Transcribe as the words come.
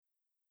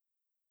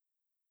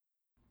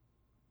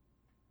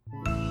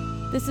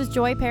This is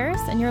Joy Paris,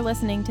 and you're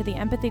listening to the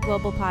Empathy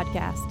Global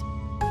podcast.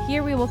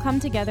 Here we will come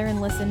together and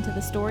listen to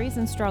the stories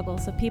and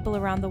struggles of people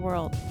around the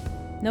world.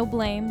 No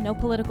blame, no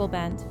political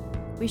bent.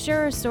 We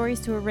share our stories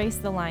to erase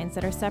the lines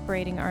that are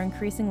separating our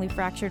increasingly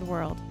fractured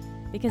world,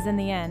 because in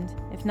the end,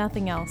 if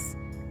nothing else,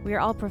 we are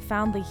all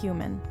profoundly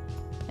human.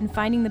 And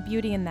finding the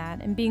beauty in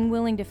that and being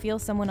willing to feel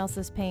someone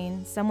else's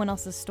pain, someone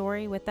else's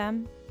story with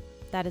them,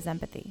 that is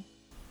empathy.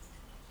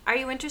 Are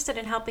you interested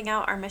in helping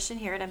out our mission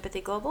here at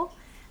Empathy Global?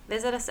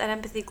 Visit us at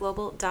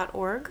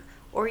empathyglobal.org,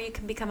 or you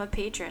can become a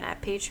patron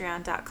at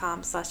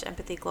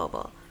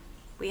patreon.com/empathyglobal.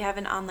 We have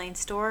an online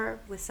store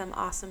with some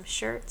awesome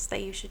shirts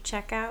that you should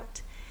check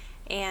out,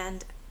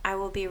 and I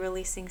will be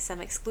releasing some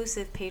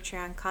exclusive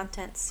Patreon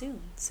content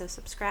soon, so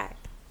subscribe.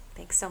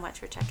 Thanks so much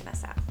for checking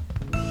us out.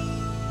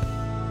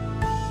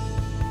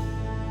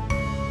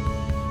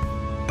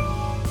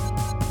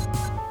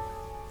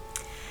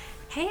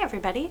 Hey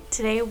everybody,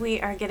 today we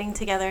are getting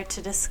together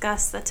to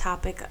discuss the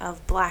topic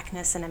of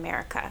Blackness in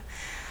America.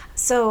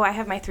 So I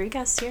have my three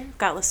guests here. I've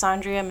got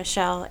Lysandria,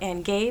 Michelle,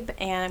 and Gabe,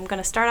 and I'm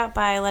going to start out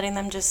by letting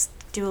them just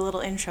do a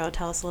little intro,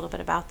 tell us a little bit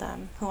about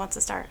them. Who wants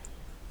to start?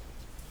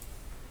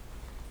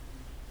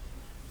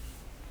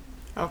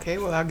 Okay,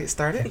 well, I'll get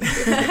started.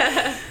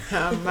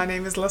 My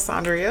name is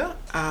Lysandria.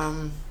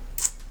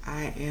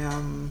 I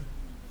am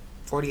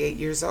 48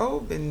 years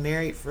old, been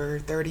married for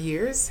 30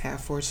 years,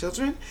 have 4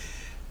 children.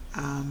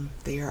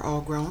 They are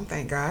all grown,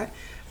 thank God.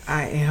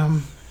 I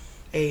am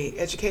an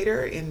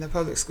educator in the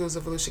public schools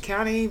of Volusia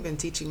County, been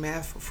teaching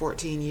math for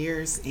 14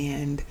 years,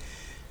 and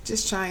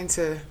just trying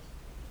to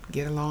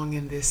get along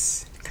in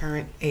this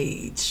current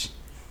age.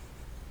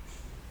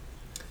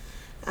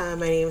 My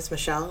name is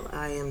Michelle.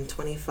 I am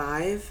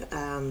 25.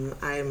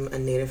 I'm a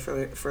native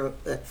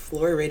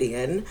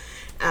Floridian.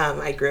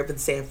 I grew up in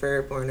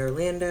Sanford, born in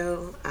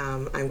Orlando.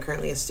 I'm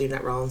currently a student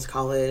at Rollins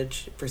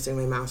College, pursuing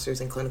my master's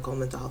in clinical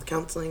mental health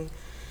counseling.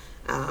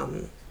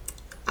 I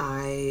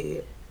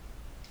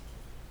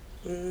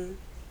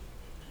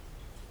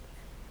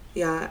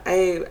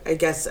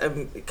guess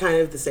I'm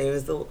kind of the same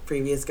as the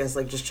previous guest,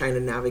 like just trying to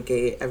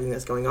navigate everything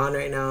that's going on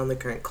right now in the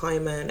current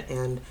climate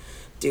and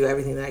do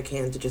everything that I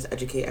can to just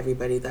educate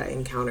everybody that I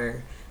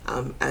encounter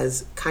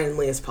as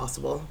kindly as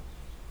possible.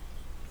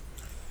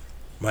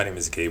 My name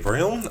is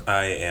Gabriel.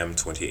 I am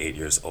 28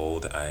 years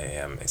old. I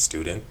am a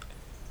student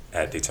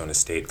at Daytona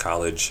State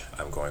College.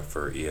 I'm going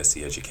for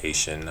ESC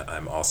education.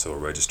 I'm also a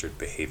registered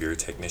behavior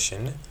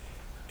technician,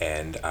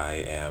 and I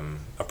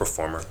am a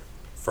performer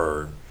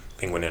for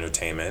Penguin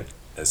Entertainment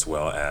as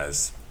well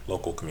as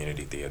local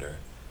community theater.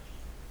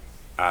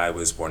 I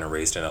was born and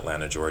raised in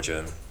Atlanta,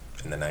 Georgia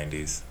in the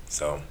 90s,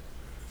 so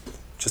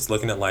just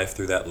looking at life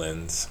through that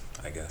lens,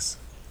 I guess.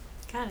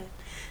 Got it.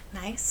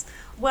 Nice.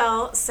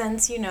 Well,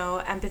 since you know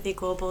Empathy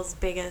Global's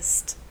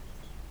biggest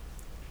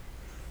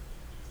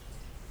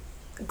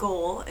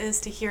goal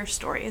is to hear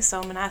stories, so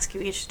I'm going to ask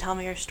you each to tell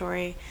me your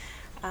story.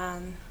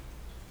 One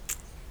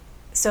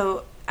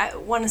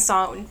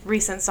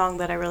recent song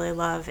that I really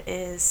love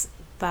is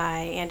by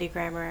Andy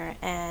Grammer,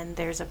 and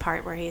there's a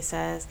part where he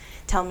says,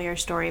 "Tell me your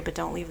story, but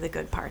don't leave the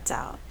good parts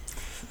out."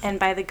 And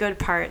by the good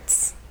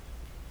parts,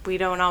 we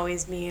don't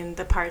always mean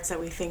the parts that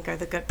we think are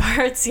the good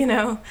parts, you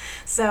know?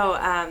 So,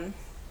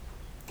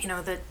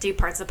 the deep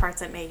parts, the parts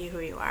that made you who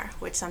you are,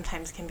 which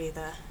sometimes can be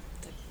the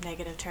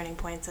negative turning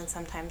points and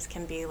sometimes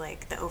can be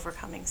like the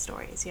overcoming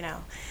stories, you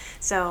know.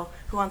 So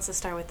who wants to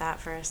start with that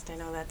first? I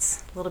know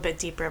that's a little bit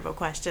deeper of a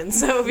question,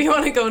 so if you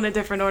want to go in a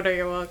different order,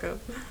 you're welcome.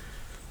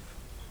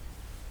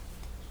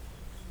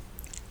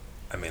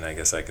 I mean, I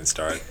guess I can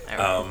start.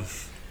 Right.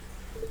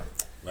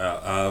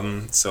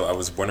 So I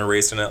was born and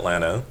raised in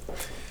Atlanta,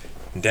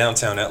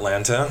 downtown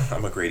Atlanta.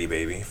 I'm a Grady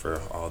baby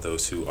for all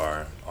those who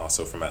are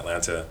also from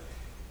Atlanta.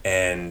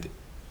 And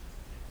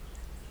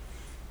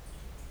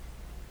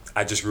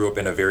I just grew up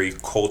in a very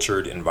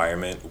cultured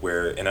environment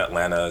where in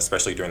Atlanta,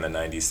 especially during the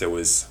 90s, there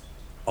was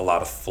a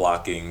lot of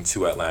flocking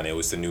to Atlanta. It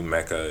was the new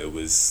Mecca. It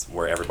was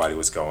where everybody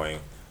was going.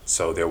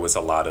 So there was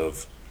a lot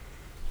of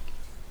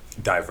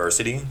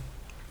diversity.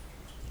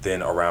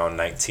 Then around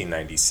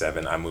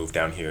 1997, I moved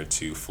down here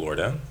to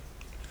Florida,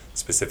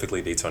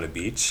 specifically Daytona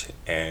Beach,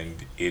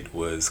 and it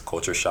was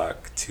culture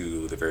shock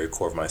to the very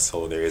core of my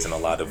soul. There isn't a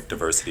lot of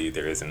diversity.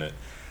 There isn't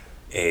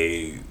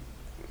a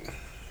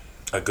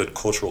good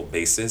cultural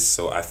basis,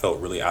 so I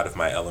felt really out of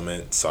my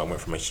element. So I went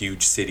from a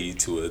huge city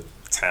to a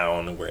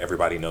town where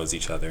everybody knows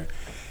each other,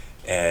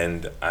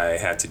 and I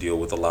had to deal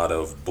with a lot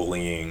of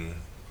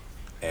bullying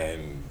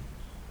and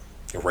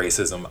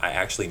racism. I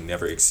actually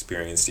never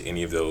experienced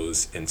any of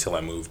those until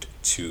I moved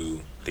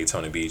to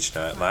Daytona Beach.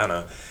 Now,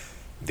 Atlanta,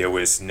 there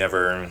was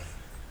never,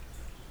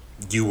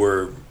 you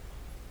were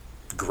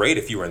great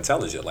if you were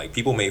intelligent. Like,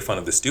 people made fun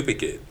of the stupid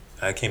kid.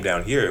 I came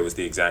down here, it was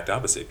the exact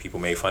opposite. People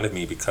made fun of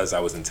me because I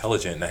was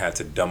intelligent, and I had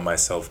to dumb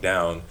myself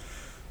down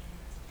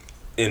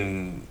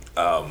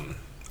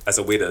as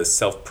a way to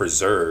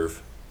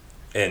self-preserve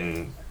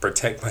and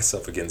protect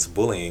myself against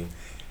bullying,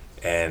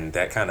 and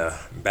that kind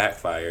of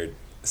backfired,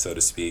 so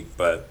to speak.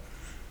 But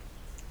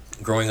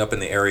growing up in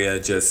the area,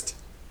 just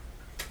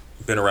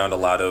been around a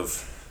lot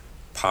of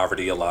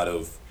poverty, a lot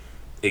of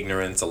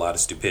ignorance, a lot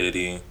of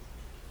stupidity.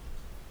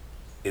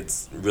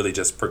 It's really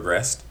just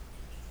progressed.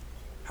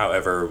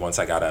 However, once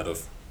I got out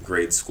of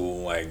grade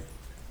school, I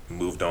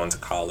moved on to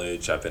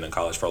college. I've been in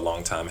college for a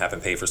long time,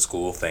 haven't paid for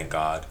school, thank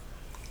God.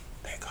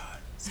 Thank God.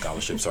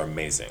 Scholarships are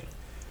amazing.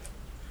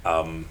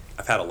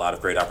 I've had a lot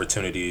of great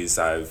opportunities.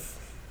 I've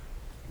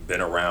been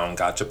around,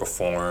 got to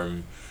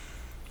perform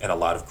in a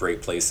lot of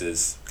great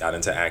places, got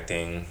into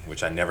acting,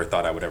 which I never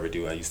thought I would ever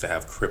do. I used to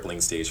have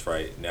crippling stage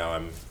fright. Now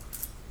I'm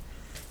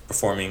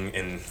performing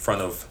in front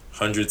of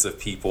hundreds of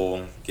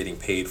people, getting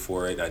paid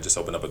for it. I just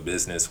opened up a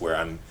business where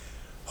I'm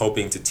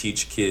hoping to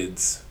teach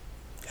kids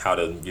how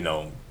to,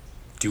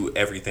 do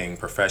everything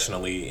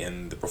professionally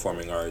in the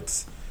performing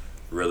arts,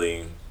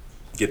 really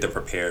get them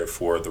prepared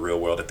for the real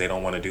world. If they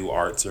don't want to do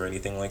arts or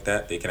anything like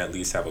that, they can at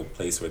least have a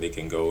place where they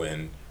can go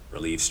and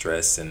relieve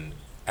stress and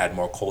add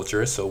more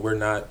culture, so we're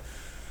not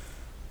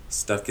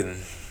stuck in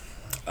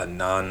a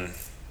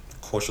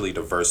non-culturally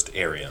diverse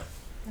area.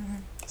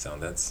 So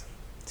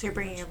you're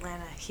bringing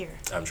Atlanta here.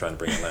 I'm trying to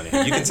bring Atlanta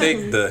here. You can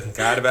take the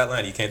guy out of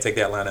Atlanta. You can't take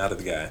the Atlanta out of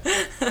the guy.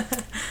 All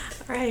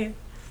right.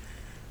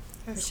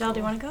 Michelle, cool. Do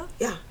you want to go?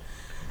 Yeah.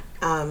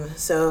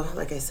 So,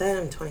 like I said,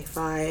 I'm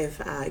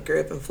 25. I grew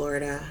up in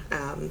Florida.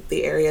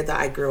 The area that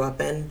I grew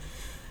up in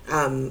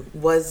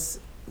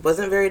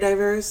wasn't very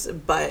diverse,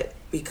 but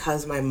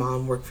because my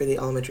mom worked for the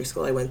elementary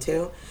school I went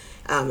to,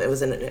 it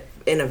was in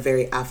a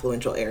very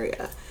affluential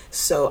area.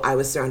 So I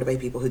was surrounded by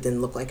people who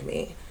didn't look like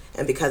me.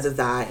 And because of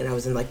that, and I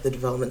was in like the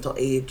developmental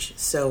age,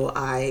 so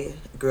I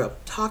grew up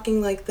talking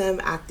like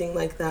them, acting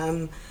like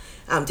them,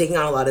 taking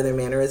on a lot of their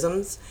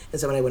mannerisms. And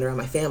so when I went around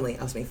my family,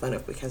 I was made fun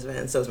of because of it,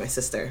 and so was my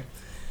sister.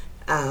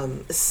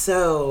 When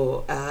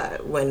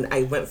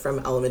I went from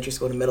elementary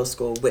school to middle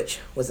school, which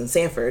was in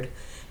Sanford,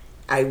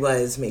 I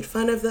was made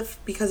fun of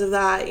because of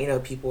that.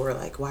 People were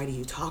like, why do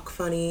you talk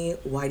funny?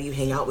 Why do you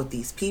hang out with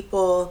these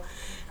people?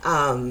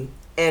 And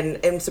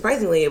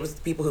surprisingly, it was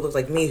people who looked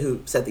like me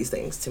who said these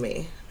things to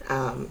me.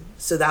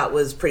 So that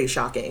was pretty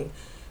shocking.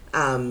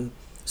 But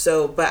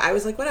I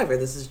was like, whatever,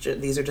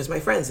 these are just my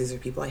friends. These are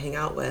people I hang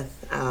out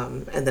with.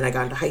 And then I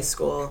got into high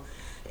school.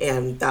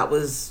 And that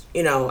was,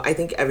 I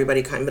think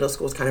middle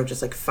school is kind of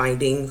just like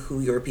finding who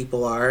your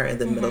people are, and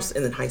then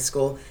and then high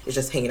school is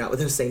just hanging out with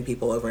those same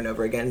people over and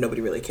over again.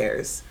 Nobody really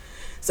cares.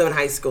 So in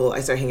high school,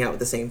 I started hanging out with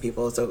the same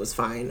people, so it was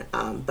fine.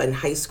 But in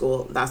high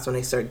school, that's when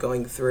I started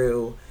going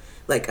through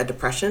like a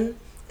depression,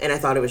 and I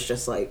thought it was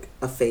just like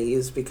a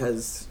phase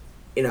because,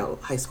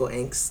 high school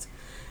angst.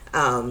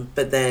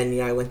 But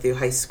then, I went through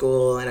high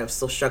school and I was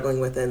still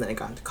struggling with it, and then I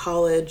got into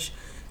college.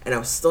 And I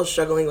was still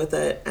struggling with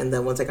it. And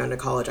then once I got into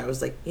college, I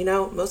was like,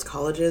 most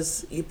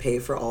colleges, you pay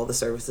for all the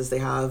services they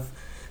have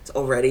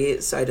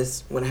already. So I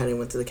just went ahead and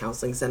went to the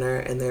counseling center.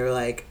 And they were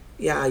like,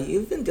 yeah,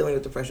 you've been dealing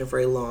with depression for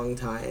a long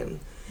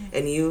time.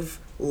 And you've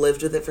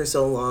lived with it for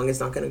so long. It's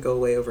not going to go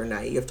away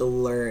overnight. You have to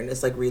learn.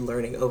 It's like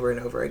relearning over and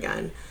over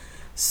again.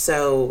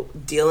 So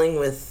dealing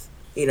with,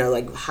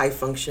 like high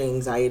functioning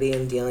anxiety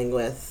and dealing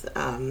with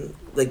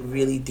like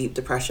really deep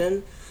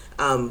depression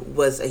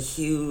was a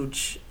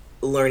huge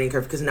learning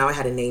curve, because now I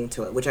had a name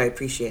to it, which I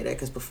appreciated,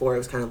 because before it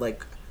was kind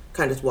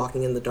of just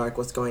walking in the dark,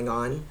 what's going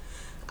on.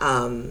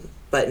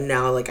 But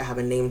now like I have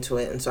a name to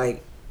it, and so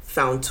I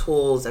found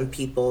tools and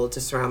people to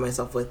surround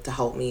myself with to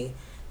help me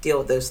deal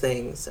with those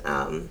things.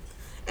 And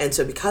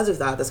so because of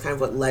that, that's kind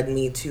of what led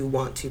me to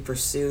want to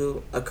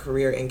pursue a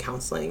career in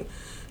counseling,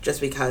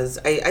 just because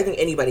I think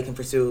anybody can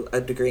pursue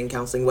a degree in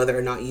counseling, whether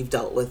or not you've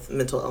dealt with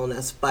mental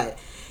illness. But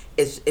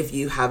if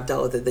you have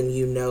dealt with it, then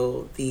you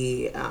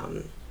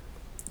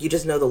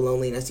just know the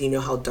loneliness,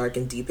 how dark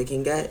and deep it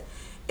can get,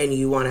 and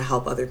you want to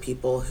help other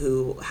people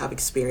who have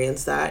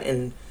experienced that.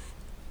 And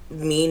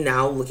me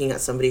now looking at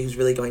somebody who's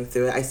really going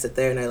through it, I sit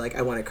there and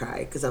I want to cry,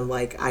 because I'm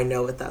like, I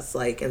know what that's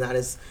like, and that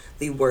is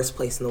the worst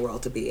place in the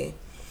world to be,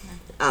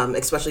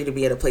 especially to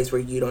be at a place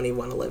where you don't even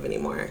want to live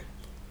anymore.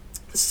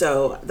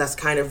 So that's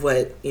kind of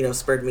what,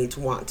 spurred me to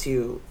want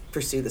to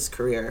pursue this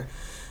career.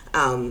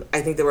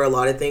 I think there were a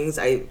lot of things.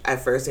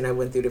 At first, I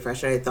went through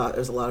depression, I thought there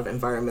was a lot of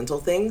environmental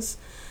things.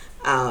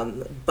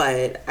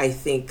 But I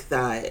think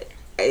that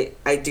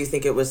I do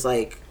think it was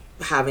like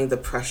having the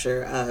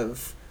pressure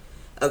of,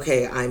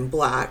 okay, I'm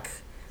Black,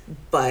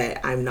 but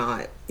I'm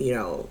not,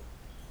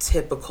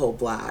 typical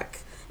Black,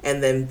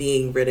 and then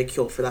being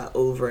ridiculed for that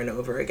over and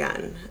over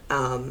again.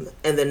 And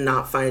then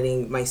not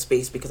finding my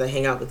space, because I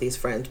hang out with these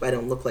friends, but I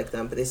don't look like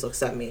them, but they still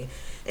accept me.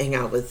 I hang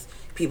out with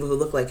people who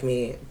look like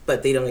me,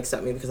 but they don't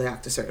accept me because I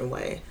act a certain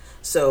way.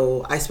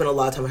 So I spent a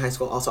lot of time in high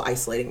school also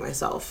isolating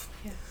myself.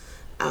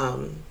 Yeah.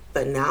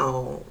 But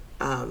now,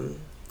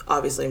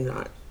 obviously I'm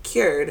not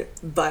cured,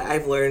 but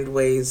I've learned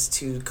ways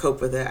to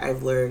cope with it.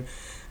 I've learned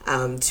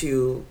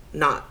to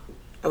not,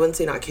 I wouldn't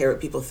say not care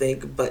what people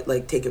think, but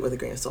like take it with a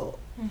grain of salt,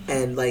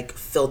 and like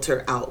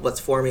filter out what's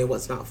for me and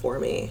what's not for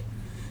me.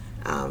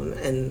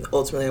 And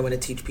ultimately I want to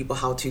teach people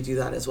how to do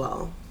that as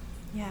well.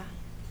 Yeah.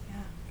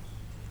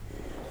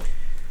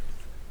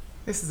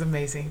 This is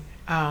amazing.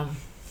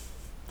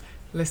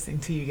 Listening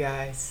to you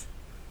guys,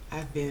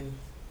 I've been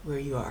where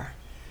you are.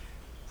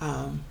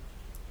 I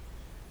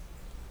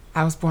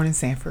was born in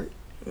Sanford,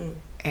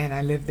 and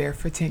I lived there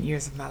for 10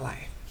 years of my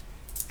life.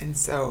 And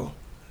so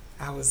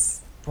I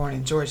was born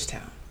in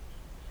Georgetown,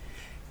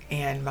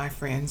 and my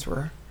friends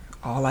were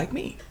all like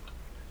me.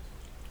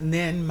 And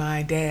then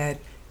my dad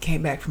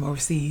came back from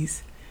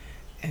overseas,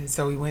 and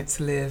so we went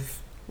to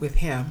live with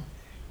him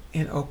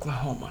in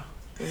Oklahoma.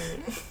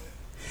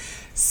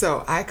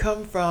 So I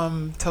come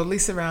from totally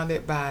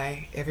surrounded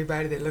by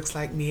everybody that looks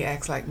like me,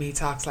 acts like me,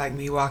 talks like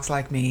me, walks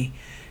like me,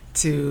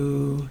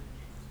 to...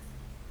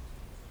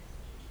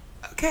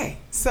 Okay,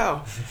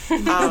 so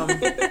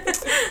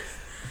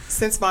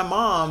since my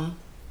mom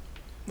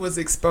was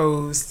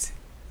exposed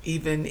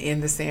even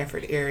in the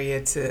Sanford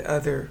area to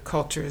other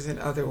cultures and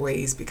other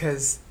ways,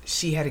 because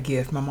she had a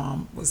gift. My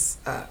mom was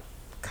a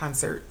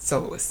concert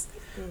soloist,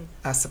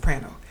 a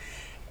soprano.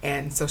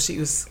 And so she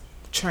was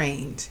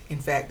trained. In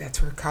fact,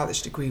 that's where her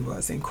college degree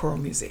was, in choral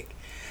music.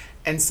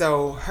 And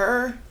so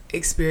her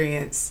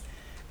experience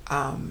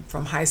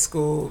from high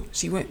school,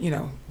 she went,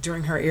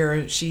 during her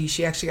era,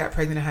 she actually got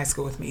pregnant in high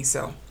school with me.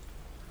 So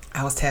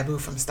I was taboo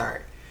from the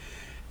start.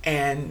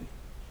 And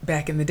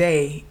back in the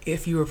day,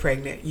 if you were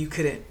pregnant, you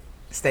couldn't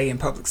stay in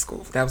public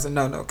school. That was a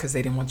no-no, because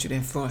they didn't want you to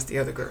influence the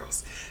other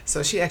girls.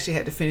 So she actually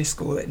had to finish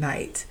school at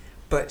night.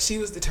 But she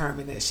was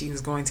determined that she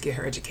was going to get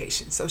her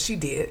education. So she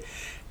did.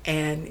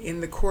 And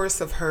in the course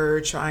of her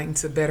trying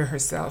to better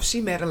herself, she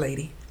met a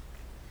lady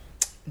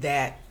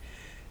that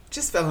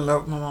just fell in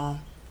love with my mom.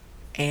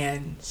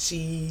 And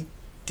she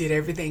did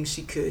everything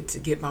she could to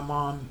get my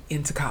mom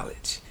into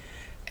college.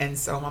 And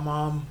so my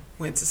mom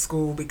went to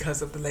school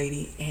because of the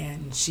lady.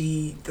 And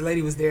the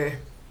lady was there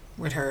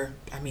with her.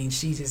 I mean,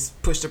 she just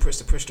pushed her.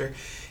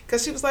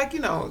 Because she was like,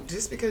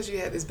 just because you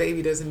had this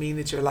baby doesn't mean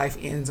that your life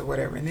ends or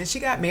whatever. And then she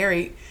got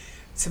married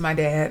to my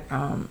dad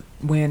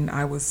when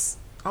I was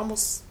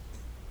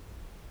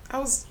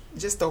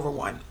just over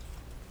 1.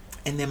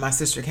 And then my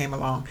sister came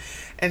along.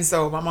 And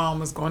so my mom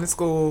was going to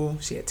school.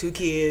 She had 2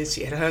 kids.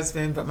 She had a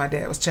husband, but my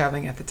dad was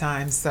traveling at the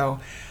time. So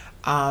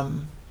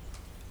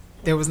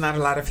there was not a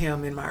lot of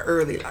him in my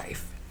early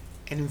life.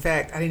 And in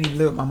fact, I didn't even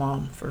live with my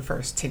mom for the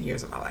first 10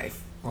 years of my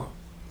life. Well,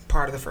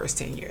 part of the first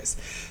 10 years.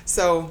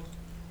 So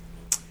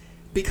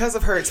because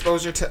of her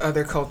exposure to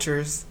other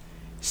cultures,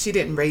 she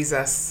didn't raise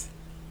us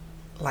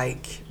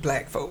like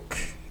black folk,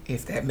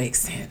 if that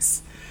makes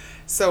sense.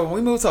 So when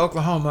we moved to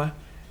Oklahoma,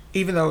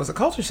 even though it was a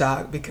culture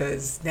shock,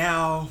 because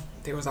now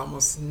there was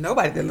almost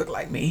nobody that looked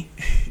like me,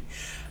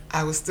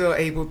 I was still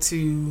able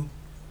to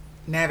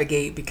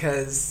navigate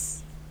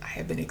because I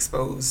had been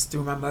exposed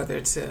through my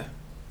mother to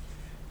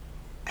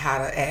how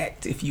to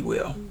act, if you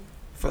will,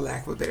 for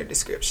lack of a better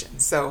description.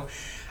 So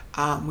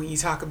when you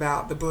talk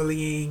about the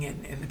bullying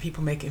and the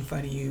people making fun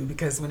of you,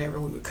 because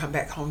whenever we would come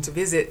back home to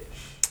visit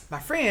my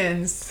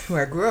friends who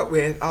I grew up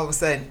with, all of a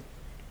sudden,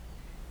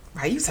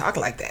 why you talk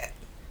like that?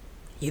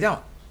 You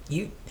don't.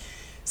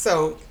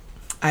 So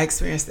I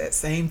experienced that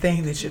same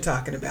thing that you're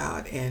talking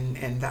about,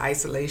 and the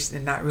isolation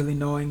and not really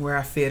knowing where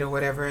I fit or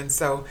whatever. And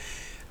so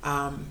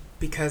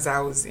because I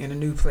was in a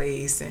new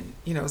place, and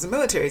it was a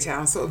military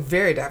town, so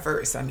very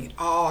diverse. I mean,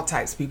 all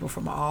types of people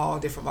from all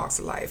different walks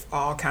of life,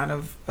 all kind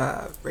of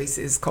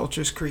races,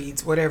 cultures,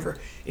 creeds, whatever,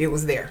 it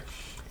was there.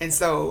 And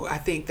so I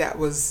think that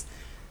was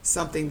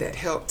something that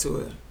helped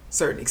to a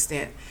certain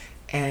extent.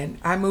 And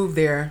I moved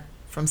there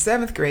from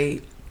 7th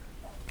grade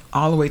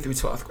all the way through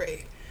 12th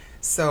grade.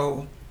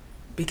 So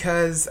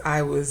because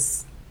I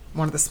was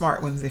one of the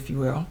smart ones, if you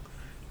will,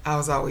 I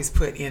was always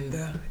put in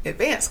the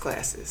advanced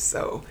classes.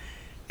 So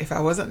if I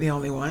wasn't the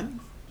only one,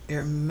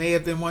 there may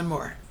have been one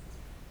more.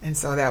 And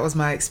so that was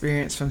my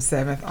experience from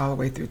 7th all the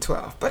way through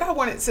 12th. But I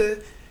wanted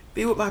to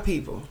be with my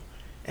people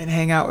and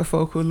hang out with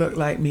folk who looked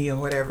like me or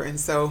whatever. And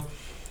so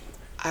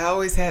I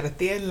always had a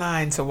thin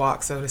line to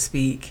walk, so to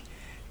speak.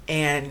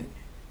 And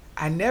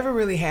I never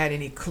really had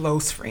any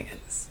close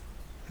friends.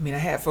 I mean, I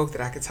had folk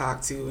that I could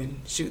talk to and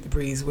shoot the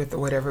breeze with or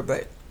whatever,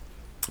 but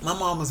my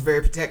mom was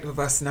very protective of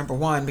us, number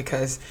one,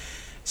 because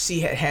she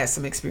had had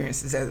some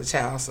experiences as a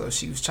child, so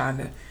she was trying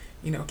to,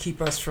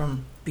 keep us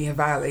from being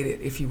violated,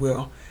 if you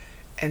will.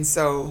 And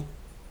so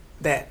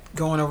that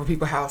going over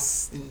people's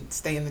house and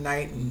staying the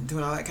night and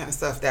doing all that kind of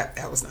stuff, that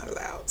was not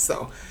allowed.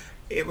 So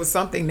it was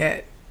something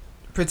that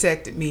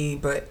protected me,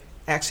 but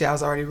actually I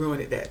was already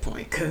ruined at that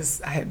point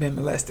because I had been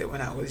molested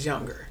when I was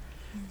younger.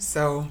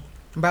 So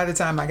by the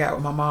time I got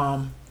with my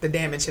mom, the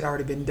damage had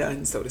already been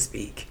done, so to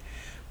speak.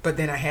 But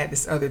then I had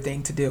this other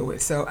thing to deal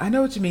with. So I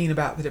know what you mean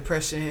about the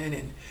depression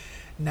and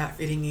not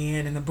fitting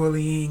in and the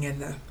bullying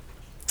and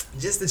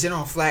just the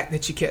general flack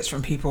that you catch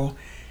from people.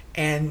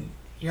 And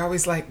you're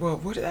always like, well,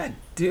 what did I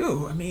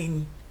do? I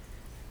mean,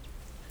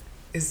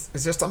 is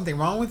there something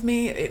wrong with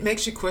me? It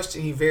makes you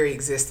question your very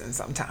existence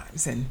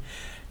sometimes. And,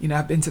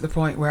 I've been to the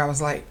point where I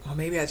was like, well,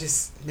 maybe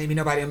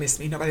nobody will miss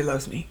me. Nobody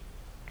loves me.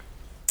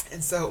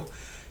 And so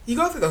you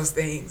go through those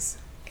things,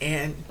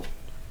 and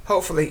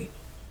hopefully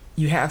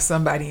you have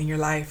somebody in your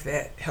life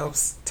that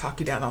helps talk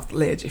you down off the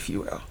ledge, if you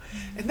will.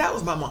 Mm-hmm. And that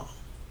was my mom.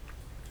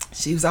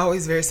 She was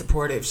always very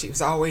supportive. She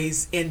was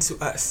always into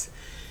us.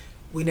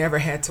 We never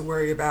had to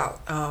worry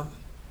about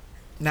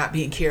not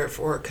being cared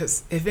for,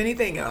 because if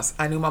anything else,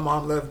 I knew my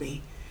mom loved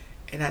me,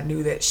 and I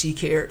knew that she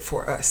cared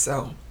for us.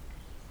 So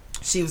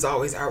she was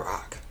always our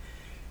rock.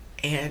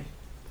 And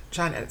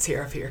trying not to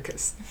tear up here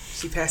because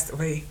she passed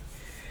away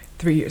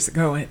 3 years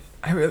ago, and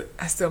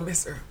I still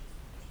miss her.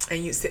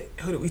 And you said,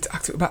 who do we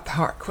talk to about the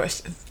hard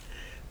questions?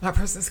 My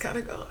person's kind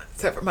of gone,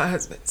 except for my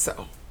husband.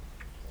 So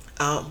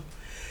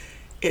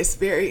it's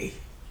very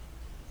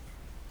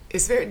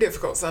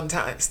difficult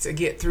sometimes to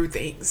get through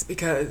things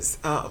because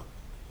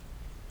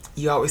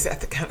you always have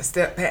to kind of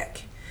step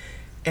back.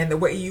 And the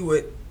way you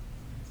would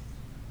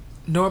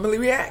normally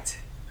react,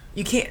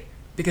 you can't,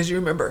 because you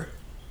remember,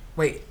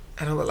 wait,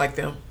 I don't look like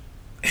them.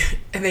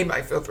 And they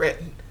might feel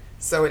threatened.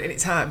 So at any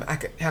time, I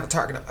could have a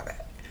target on my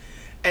back.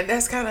 And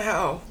that's kind of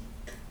how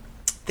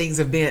things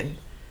have been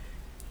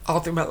all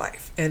through my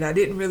life. And I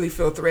didn't really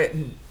feel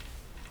threatened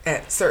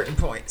at certain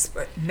points.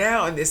 But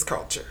now in this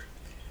culture,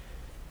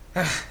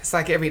 it's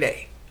like every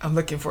day I'm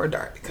looking for a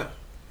dart to come.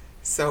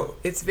 So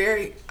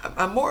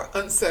I'm more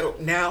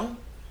unsettled now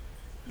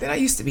than I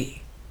used to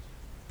be.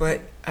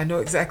 But I know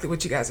exactly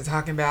what you guys are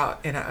talking about,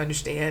 and I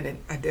understand, and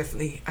I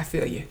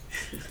feel you.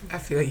 I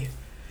feel you.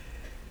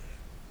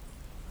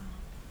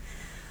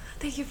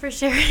 Thank you for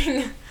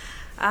sharing.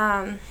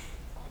 How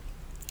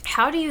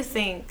do you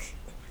think,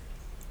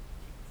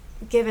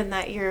 given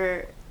that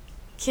your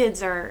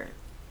kids are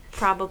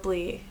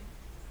probably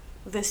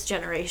this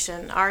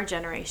generation, our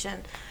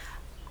generation,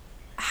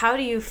 how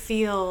do you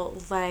feel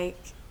like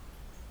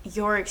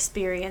your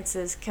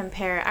experiences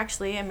compare?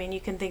 Actually, I mean, you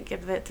can think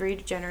of it 3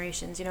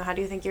 generations. How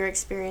do you think your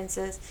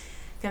experiences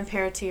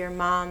compare to your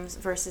mom's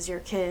versus your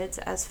kids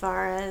as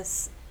far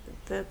as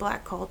the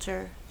Black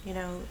culture?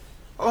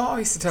 I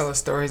used to tell us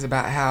stories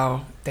about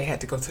how they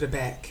had to go to the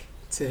back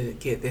to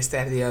get this,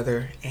 that, or the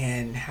other,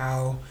 and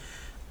how,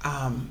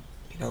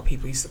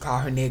 people used to call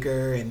her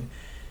nigger,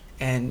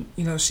 and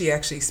she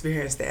actually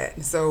experienced that.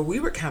 And so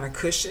we were kind of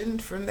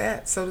cushioned from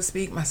that, so to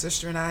speak, my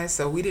sister and I.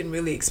 So we didn't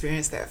really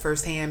experience that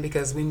firsthand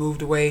because we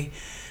moved away,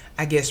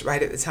 I guess,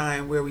 right at the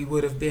time where we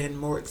would have been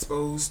more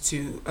exposed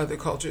to other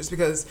cultures.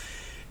 Because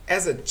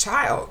as a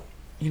child,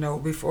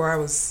 before I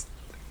was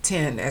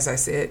 10, as I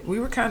said, we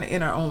were kind of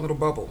in our own little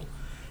bubble.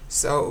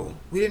 So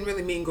we didn't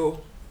really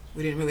mingle,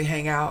 we didn't really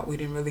hang out, we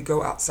didn't really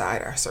go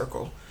outside our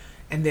circle.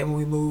 And then when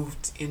we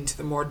moved into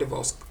the more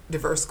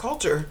diverse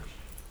culture,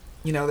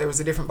 there was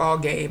a different ball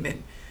game.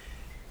 And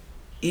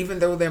even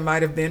though there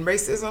might have been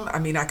racism, I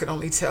mean, I could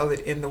only tell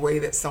it in the way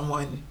that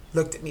someone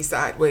looked at me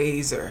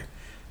sideways or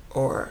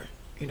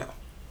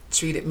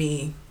treated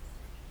me,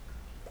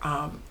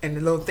 and the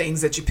little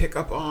things that you pick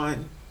up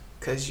on,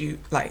 because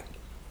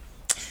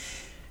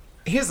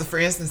here's a for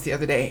instance. The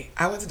other day,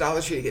 I went to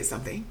Dollar Tree to get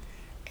something,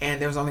 and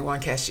there was only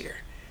one cashier,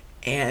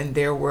 and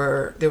there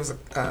was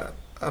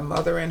a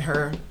mother and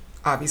her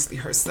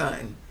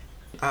son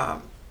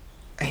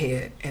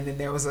ahead, and then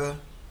there was a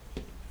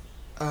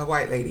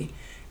white lady,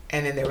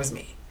 and then there was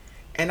me,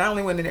 and I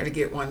only went in there to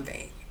get one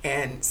thing.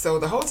 And so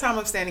the whole time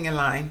I'm standing in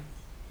line,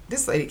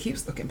 this lady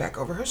keeps looking back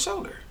over her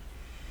shoulder,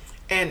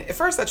 and at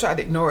first I tried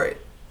to ignore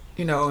it,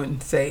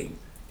 and say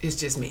it's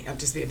just me, I'm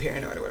just being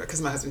paranoid or whatever,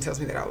 because my husband tells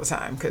me that all the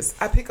time, because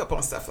I pick up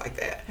on stuff like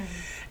that. Mm-hmm.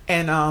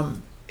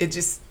 And it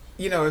just,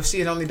 if she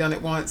had only done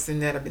it once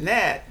and that had been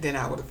that, then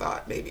I would have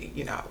thought maybe,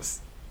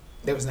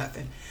 there was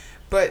nothing.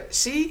 But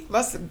she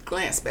must have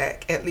glanced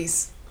back at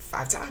least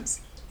 5 times.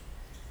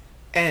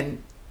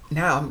 And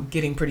now I'm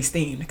getting pretty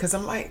steamed because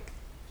I'm like,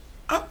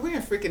 we're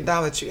in freaking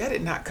Dollar Tree. I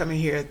did not come in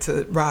here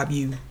to rob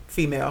you,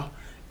 female,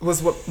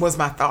 was what was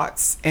my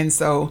thoughts. And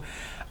so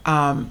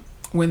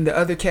when the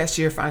other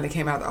cashier finally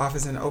came out of the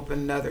office and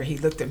opened another, he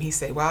looked at me, he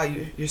said, wow,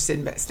 you're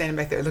standing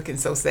back there looking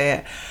so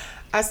sad.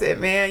 I said,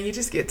 man, you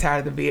just get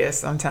tired of the BS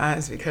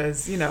sometimes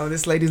because,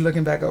 this lady's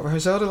looking back over her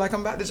shoulder like I'm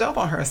about to jump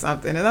on her or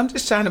something, and I'm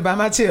just trying to buy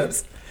my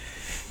chips.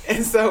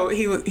 And so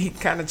he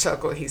kind of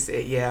chuckled. He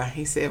said, yeah.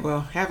 He said,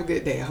 well, have a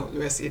good day. I hope the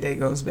rest of your day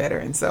goes better.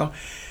 And so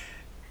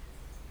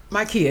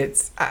my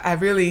kids, I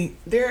really,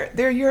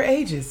 they're your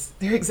ages.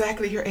 They're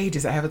exactly your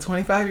ages. I have a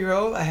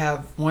 25-year-old. I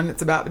have one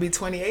that's about to be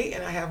 28,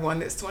 and I have one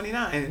that's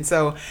 29. And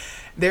so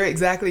they're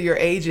exactly your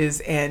ages.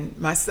 And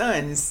my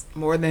sons,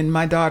 more than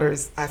my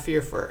daughters, I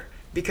fear for.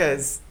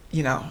 Because,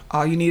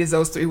 all you need is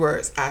those 3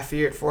 words, I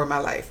feared for my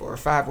life, or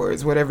 5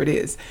 words, whatever it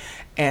is.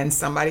 And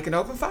somebody can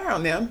open fire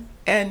on them,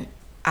 and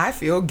I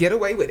feel get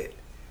away with it.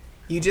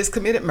 You just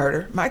committed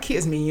murder. My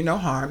kids mean you no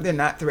harm. They're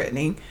not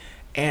threatening.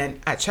 And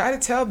I try to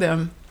tell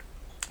them,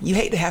 you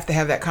hate to have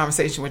that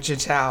conversation with your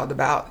child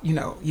about, you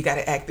got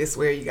to act this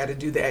way, you got to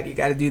do that, you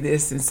got to do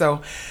this. And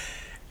so,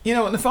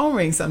 when the phone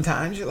rings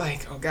sometimes, you're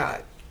like, oh,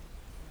 God.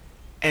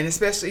 And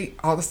especially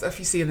all the stuff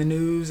you see in the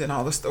news and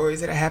all the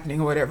stories that are happening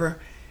or whatever,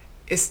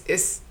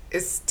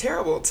 it's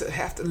terrible to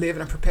have to live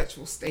in a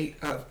perpetual state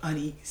of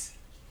unease,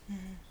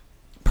 mm-hmm.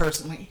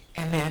 personally,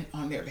 and then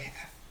on their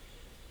behalf.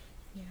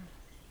 Yeah.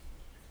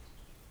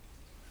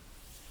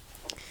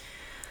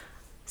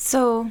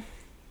 So,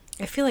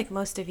 I feel like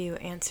most of you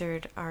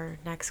answered our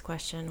next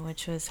question,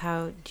 which was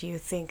how do you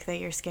think that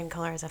your skin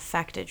color has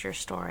affected your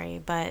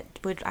story? But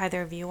would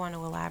either of you want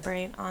to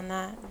elaborate on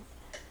that?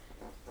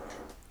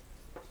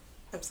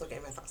 I'm still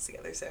getting my thoughts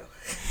together, so.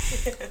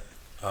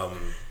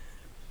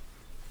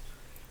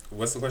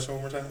 What's the question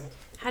one more time?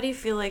 How do you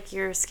feel like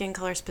your skin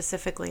color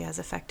specifically has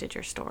affected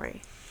your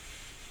story?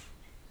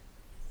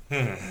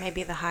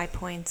 Maybe the high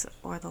points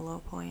or the low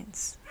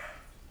points.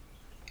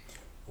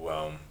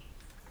 Well,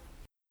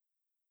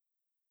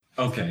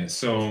 okay,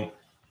 so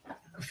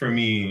for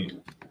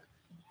me,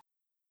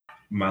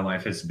 my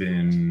life has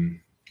been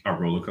a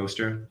roller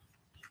coaster.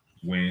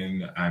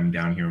 When I'm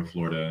down here in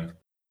Florida,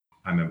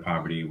 I'm in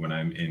poverty. When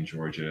I'm in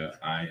Georgia,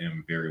 I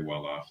am very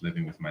well off,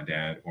 living with my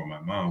dad or my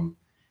mom.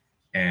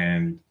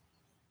 And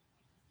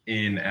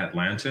in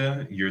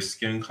Atlanta, your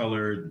skin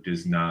color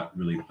does not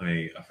really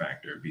play a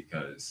factor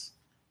because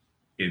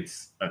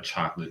it's a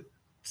chocolate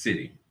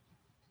city.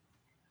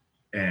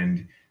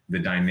 And the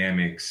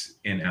dynamics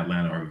in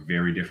Atlanta are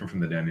very different from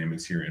the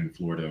dynamics here in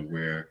Florida,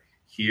 where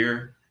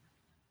here,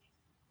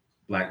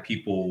 Black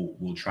people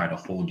will try to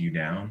hold you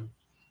down.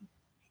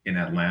 In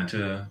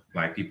Atlanta,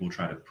 Black people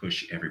try to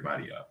push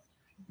everybody up.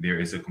 There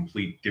is a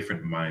complete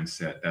different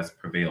mindset that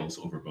prevails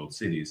over both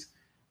cities.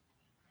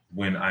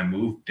 When I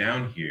moved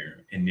down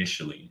here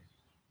initially,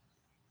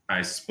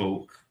 I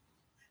spoke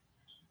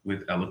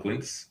with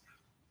eloquence.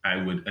 I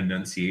would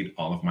enunciate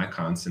all of my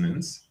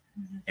consonants,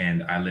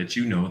 and I let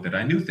you know that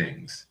I knew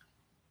things.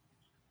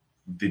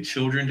 The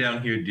children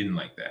down here didn't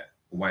like that,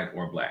 white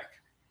or Black,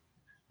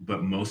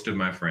 but most of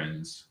my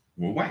friends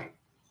were white.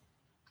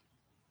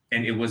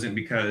 And it wasn't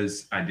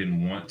because I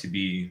didn't want to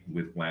be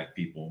with Black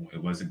people.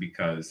 It wasn't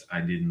because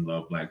I didn't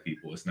love Black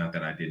people. It's not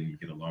that I didn't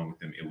get along with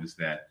them. It was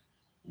that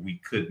we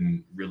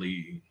couldn't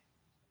really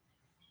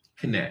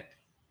connect.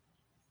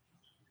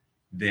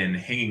 Then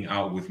hanging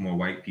out with more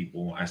white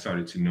people, I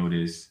started to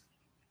notice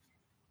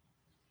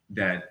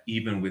that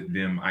even with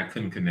them, I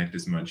couldn't connect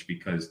as much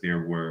because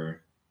there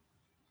were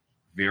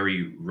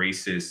very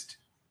racist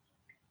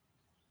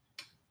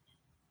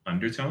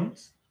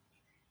undertones.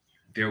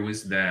 There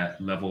was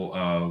that level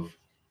of,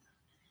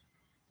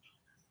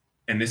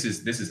 and this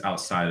is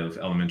outside of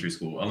elementary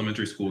school.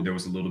 Elementary school, there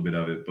was a little bit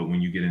of it, but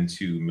when you get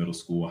into middle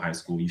school, high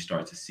school, you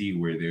start to see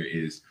where there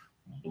is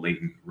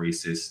blatant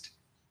racist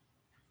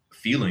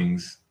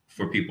feelings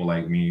for people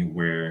like me,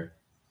 where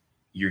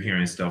you're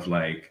hearing stuff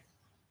like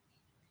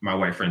my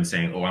white friend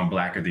saying, "Oh, I'm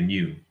blacker than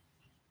you."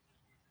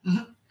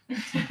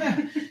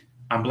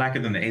 I'm blacker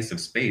than the ace of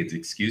spades,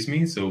 excuse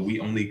me. So we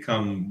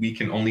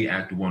can only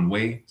act one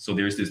way. So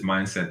there's this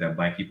mindset that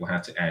Black people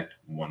have to act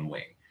one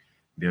way.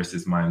 There's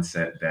this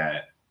mindset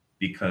that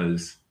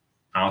because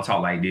I don't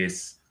talk like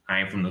this, I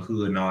ain't from the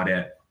hood and all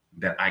that,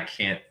 that I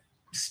can't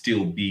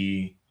still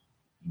be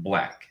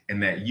Black,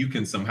 and that you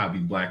can somehow be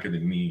blacker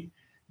than me,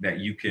 that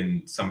you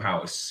can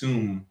somehow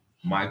assume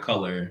my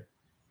color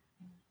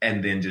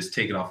and then just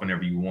take it off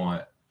whenever you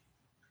want.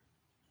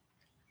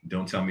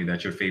 Don't tell me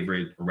that your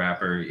favorite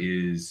rapper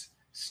is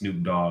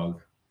Snoop Dogg,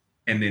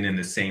 and then in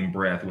the same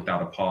breath,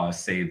 without a pause,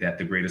 say that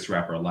the greatest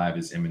rapper alive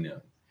is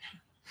Eminem.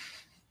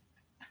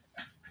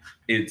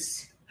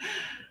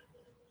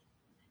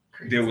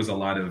 There was a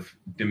lot of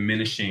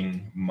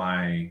diminishing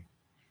my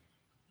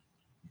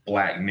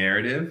Black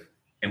narrative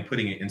and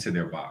putting it into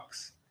their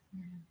box.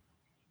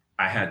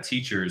 I had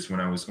teachers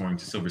when I was going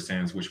to Silver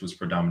Sands, which was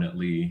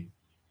predominantly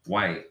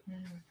white.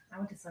 I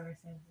went to Silver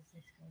Sands for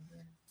 6th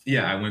grade.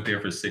 Yeah, I went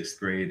there for 6th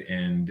grade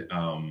and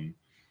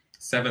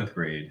 7th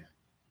grade.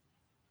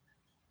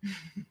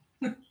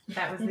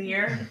 That was the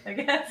year, I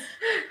guess.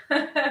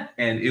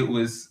 And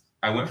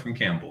I went from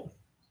Campbell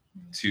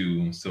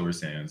to Silver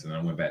Sands, and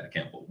I went back to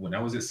Campbell. When I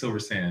was at Silver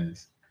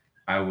Sands,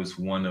 I was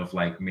one of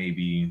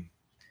maybe,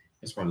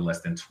 it's probably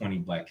less than 20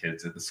 Black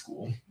kids at the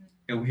school.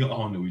 And we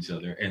all knew each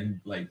other.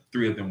 And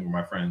 3 of them were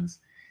my friends.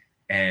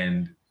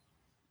 And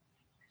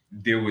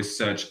there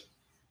was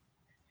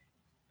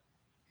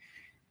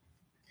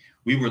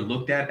we were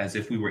looked at as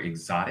if we were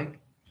exotic.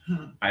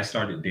 I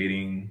started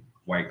dating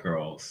white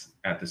girls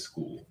at the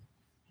school.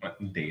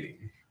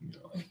 Dating,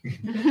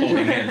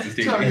 holding hands is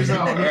dating.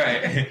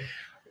 Right.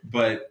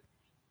 But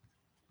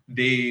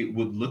they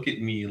would look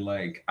at me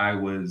like I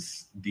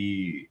was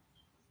the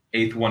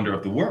 8th wonder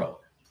of the world.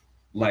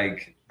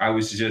 Like I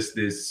was just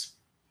this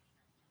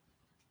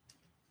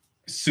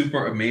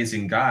super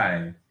amazing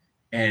guy,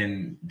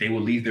 and they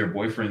would leave their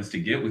boyfriends to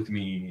get with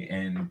me,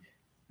 and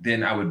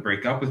then I would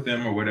break up with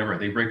them or whatever.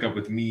 They break up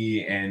with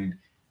me, and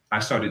I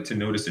started to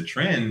notice a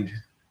trend.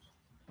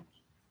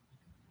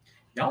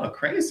 Y'all are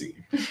crazy.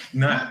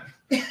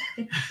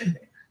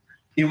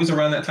 It was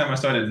around that time I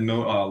started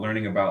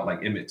learning about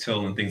Emmett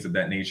Till and things of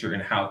that nature,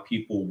 and how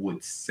people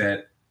would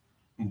set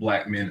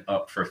Black men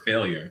up for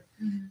failure.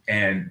 Mm-hmm.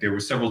 And there were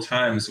several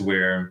times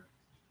where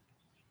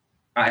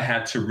I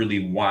had to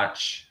really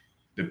watch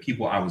the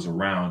people I was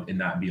around and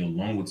not be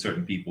alone with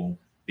certain people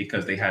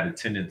because they had a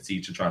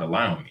tendency to try to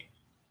lie on me.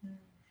 Mm-hmm.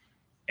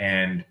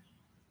 And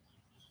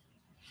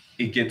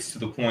it gets to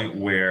the point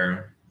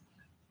where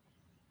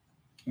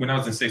when I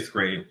was in 6th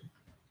grade,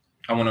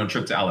 I went on a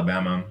trip to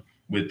Alabama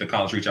with the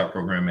College Reach Out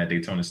program at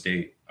Daytona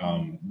State,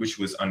 which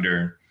was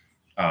under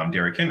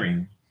Derrick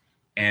Henry.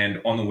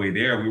 And on the way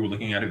there, we were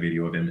looking at a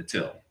video of Emmett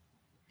Till.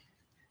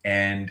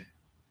 And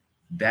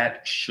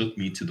that shook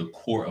me to the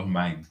core of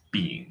my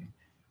being,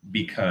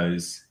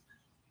 because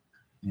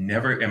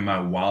never in my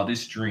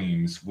wildest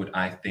dreams would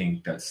I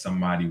think that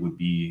somebody would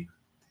be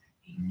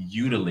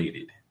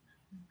mutilated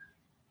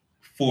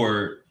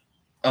for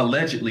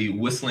allegedly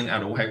whistling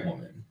at a white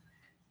woman.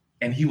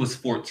 And he was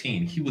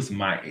 14. He was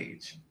my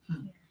age.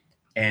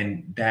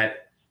 And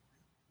that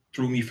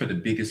threw me for the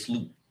biggest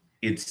loop.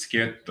 It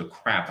scared the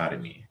crap out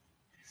of me.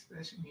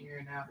 Especially when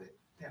you're now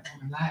that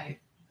woman lied.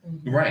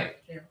 Right.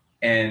 Yeah.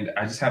 And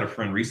I just had a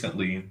friend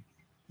recently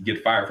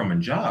get fired from a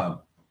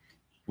job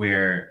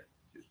where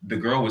the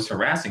girl was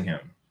harassing him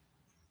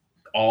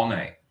all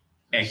night.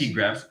 And he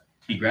grabs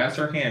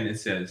her hand and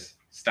says,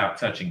 "Stop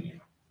touching me."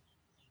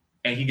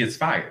 And he gets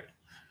fired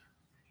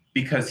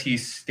because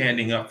he's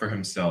standing up for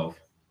himself,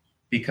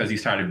 because he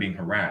started being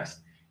harassed.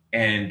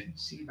 And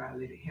she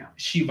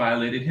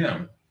violated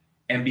him.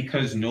 And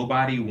because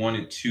nobody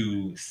wanted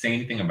to say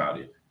anything about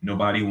it,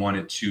 nobody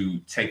wanted to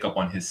take up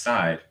on his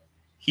side,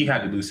 he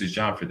had to lose his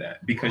job for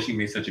that, because she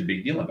made such a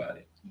big deal about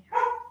it.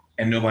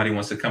 And nobody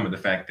wants to come at the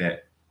fact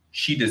that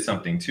she did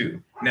something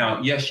too.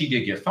 Now, yes, she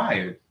did get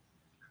fired,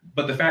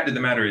 but the fact of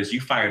the matter is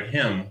you fired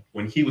him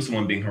when he was the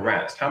one being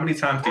harassed. How many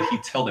times did he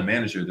tell the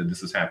manager that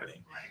this was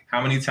happening?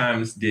 How many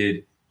times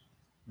did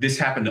this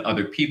happen to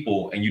other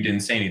people and you didn't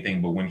say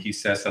anything, but when he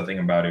says something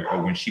about it,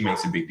 or when she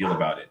makes a big deal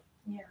about it?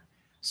 Yeah.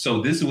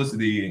 So this was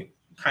the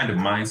kind of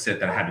mindset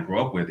that I had to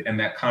grow up with, and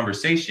that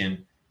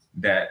conversation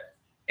that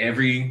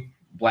every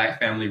Black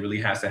family really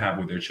has to have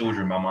with their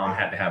children. My mom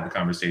had to have the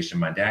conversation.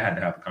 My dad had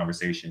to have the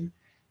conversation.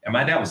 And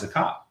my dad was a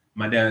cop.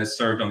 My dad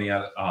served on the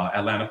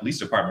Atlanta Police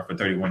Department for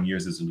 31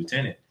 years as a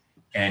lieutenant.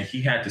 And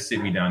he had to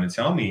sit me down and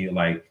tell me,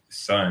 like,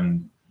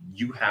 son,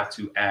 you have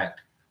to act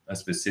a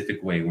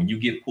specific way. When you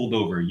get pulled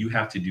over, you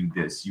have to do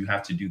this. You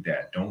have to do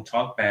that. Don't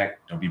talk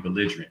back. Don't be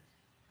belligerent.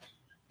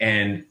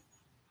 And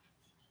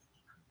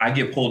I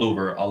get pulled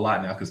over a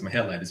lot now because my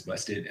headlight is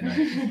busted. And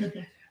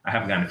I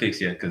haven't gotten it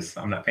fixed yet because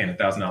I'm not paying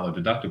 $1,000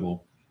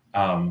 deductible.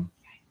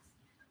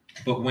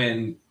 But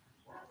when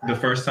the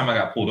first time I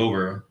got pulled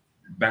over,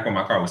 back when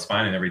my car was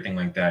fine and everything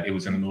like that, it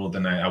was in the middle of the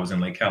night. I was in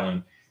Lake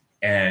Helen,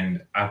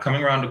 and I'm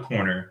coming around the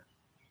corner,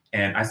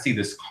 and I see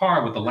this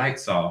car with the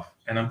lights off,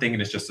 and I'm thinking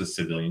it's just a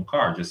civilian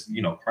car, just,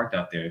 parked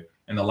out there,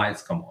 and the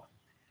lights come on.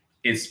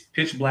 It's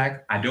pitch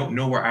black. I don't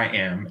know where I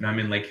am, and I'm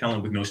in Lake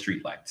Helen with no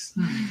street lights.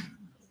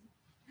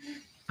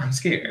 I'm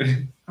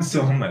scared.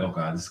 So I'm like, oh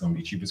God, this is going to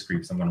be Cheapest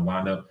Creeps. I'm going to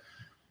wind up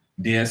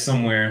dead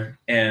somewhere.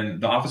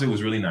 And the officer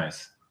was really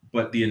nice.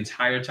 But the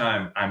entire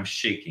time I'm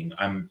shaking.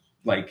 I'm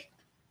like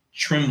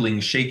trembling,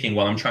 shaking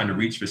while I'm trying to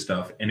reach for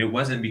stuff. And it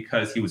wasn't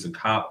because he was a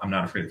cop. I'm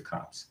not afraid of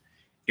cops.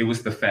 It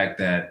was the fact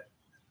that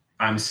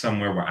I'm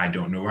somewhere where I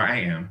don't know where I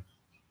am.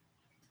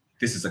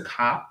 This is a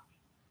cop.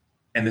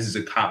 And this is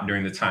a cop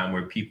during the time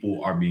where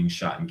people are being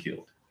shot and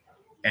killed.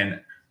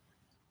 And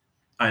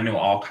I know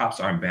all cops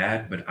aren't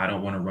bad, but I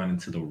don't want to run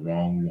into the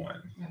wrong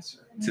one. That's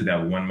right. To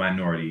that one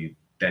minority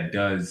that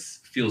does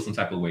feel some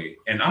type of way.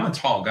 And I'm a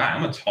tall guy.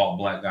 I'm a tall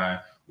Black guy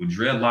with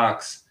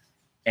dreadlocks.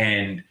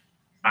 And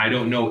I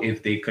don't know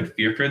if they could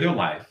fear for their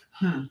life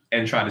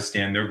and try to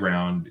stand their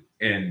ground.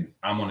 And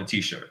I'm on a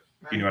t-shirt.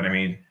 Right. You know what I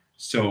mean?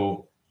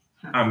 So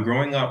I'm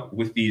growing up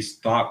with these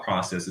thought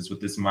processes,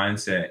 with this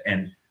mindset.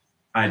 And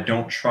I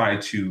don't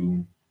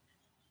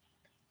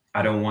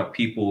want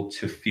people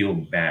to feel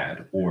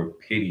bad or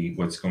pity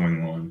what's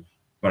going on,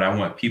 but I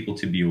want people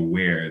to be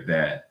aware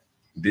that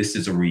this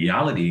is a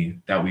reality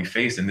that we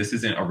face. And this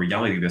isn't a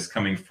reality that's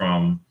coming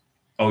from,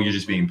 oh, you're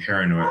just being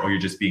paranoid or you're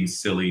just being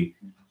silly.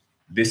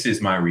 This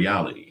is my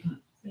reality.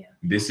 Yeah.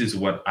 This is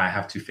what I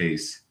have to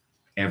face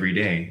every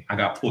day. I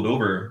got pulled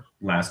over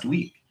last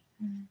week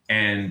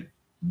and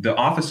the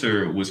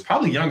officer was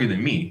probably younger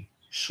than me,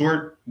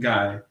 short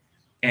guy.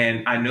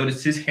 And I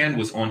noticed his hand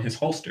was on his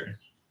holster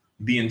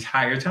the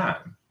entire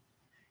time.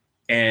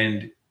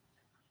 And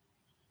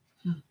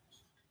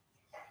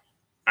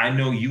I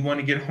know you want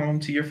to get home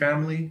to your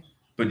family,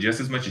 but just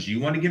as much as you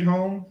want to get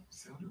home,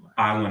 so do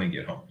I want to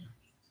get home.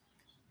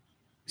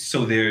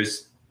 So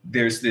there's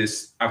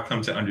this, I've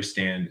come to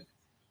understand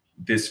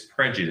this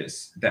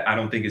prejudice that I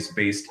don't think is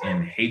based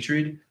in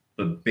hatred,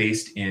 but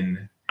based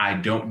in, I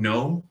don't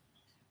know,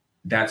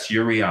 that's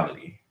your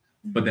reality.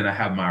 But then I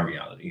have my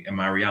reality, and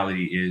my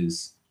reality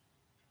is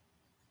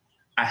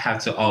I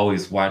have to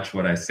always watch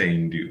what I say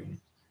and do.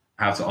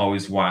 I have to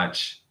always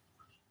watch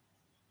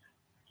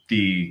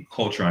the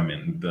culture I'm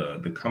in,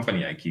 the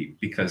company I keep,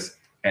 because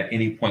at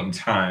any point in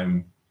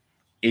time,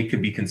 it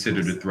could be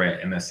considered a threat,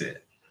 and that's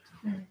it.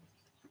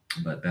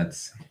 But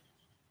that's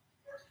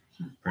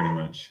pretty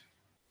much.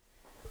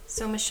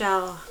 So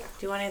Michelle,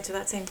 do you want to answer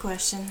that same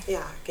question?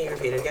 Yeah, can you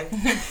repeat it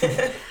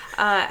again?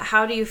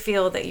 How do you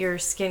feel that your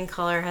skin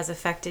color has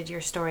affected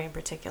your story in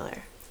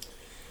particular?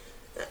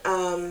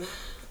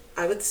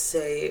 I would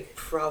say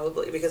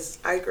probably because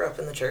I grew up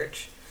in the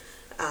church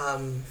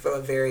from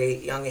a very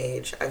young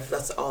age.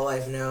 That's all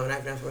I've known.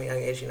 I've known from a young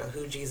age,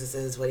 who Jesus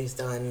is, what he's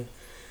done,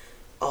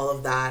 all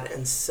of that.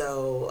 And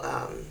so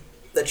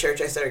the church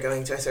I started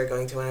going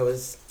to when I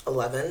was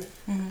 11.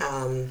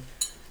 Mm-hmm.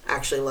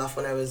 actually left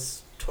when I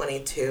was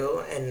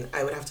 22, and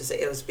I would have to say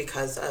it was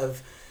because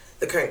of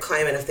the current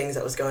climate of things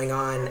that was going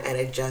on, and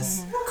I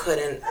just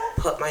couldn't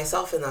put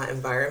myself in that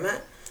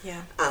environment.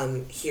 Yeah.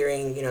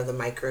 Hearing, you know, the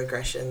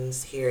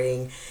microaggressions,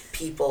 hearing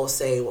people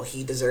say, well,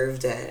 he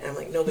deserved it. And I'm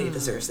like, nobody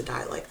deserves to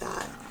die like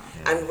that.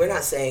 We're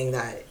not saying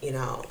that, you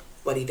know,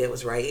 what he did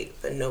was right,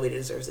 but nobody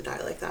deserves to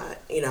die like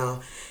that, you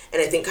know.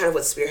 And I think kind of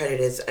what spearheaded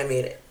is, I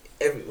mean,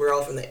 we're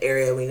all from the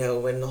area. We know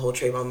when the whole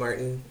Trayvon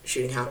Martin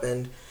shooting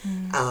happened.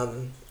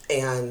 And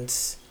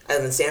I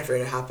live in Sanford,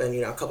 and it happened,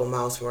 you know, a couple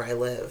miles from where I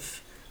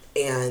live.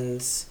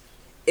 And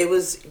it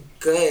was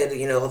good,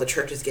 you know, all the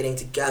churches getting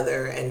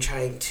together and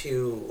trying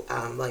to,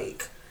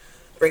 like,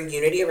 bring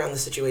unity around the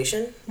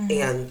situation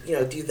and, you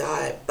know, do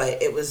that.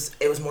 But it was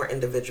more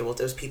individual.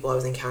 There was people I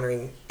was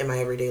encountering in my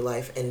everyday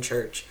life in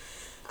church,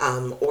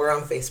 or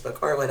on Facebook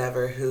or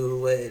whatever,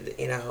 who would,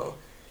 you know,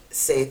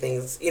 say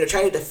things, you know,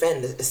 try to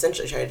defend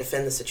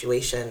the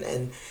situation.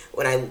 And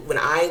when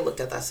I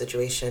looked at that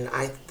situation,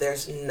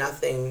 there's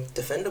nothing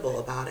defendable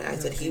about it. I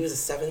said he was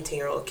a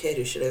 17-year-old kid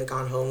who should have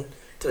gone home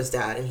to his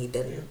dad, and he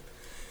didn't.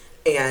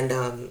 And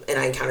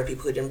I encountered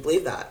people who didn't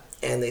believe that,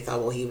 and they thought,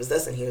 well, he was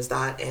this and he was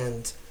that,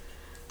 and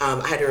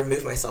I had to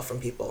remove myself from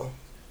people.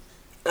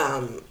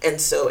 And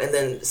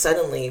then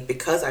suddenly,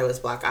 because I was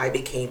Black, I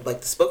became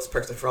like the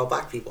spokesperson for all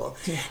Black people.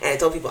 Yeah. And I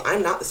told people,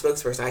 I'm not the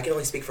spokesperson. I can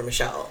only speak for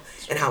Michelle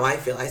and how I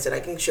feel. I said, I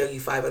can show you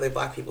 5 other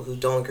Black people who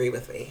don't agree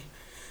with me.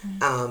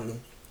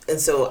 And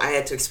so I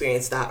had to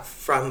experience that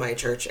from my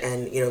church,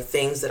 and, you know,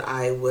 things that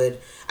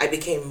I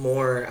became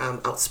more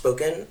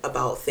outspoken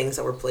about things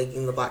that were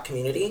plaguing the Black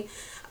community,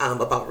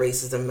 about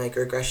racism,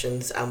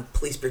 microaggressions,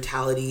 police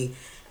brutality,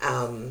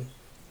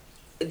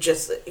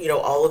 just, you know,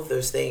 all of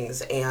those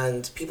things.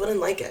 And people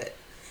didn't like it,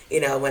 you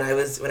know, when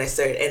I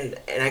started,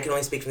 and I can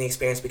only speak from the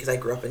experience because I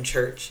grew up in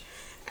church,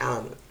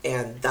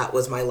 and that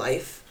was my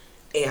life.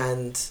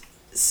 And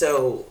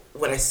so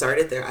when I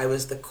started there, I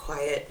was the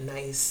quiet,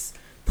 nice,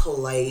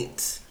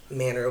 polite,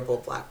 mannerable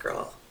Black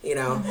girl, you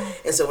know.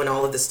 And so when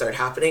all of this started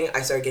happening,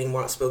 I started getting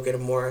more outspoken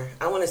and more,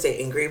 I don't want to say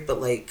angry,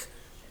 but like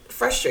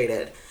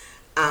frustrated.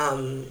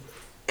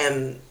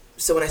 And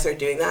so when I started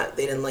doing that,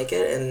 they didn't like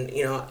it. And,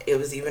 you know, it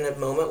was even a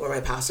moment where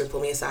my pastor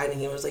pulled me aside, and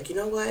he was like, you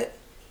know what,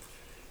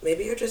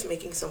 maybe you're just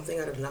making something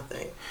out of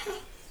nothing.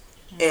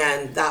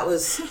 And that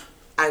was,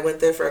 I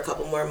went there for a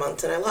couple more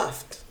months and I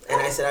left. And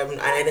I said,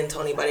 I didn't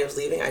tell anybody I was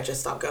leaving. I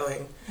just stopped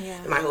going. Yeah.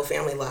 And my whole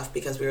family left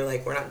because we were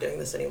like, we're not doing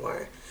this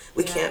anymore.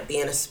 We can't be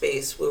in a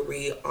space where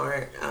we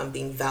aren't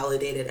being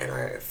validated in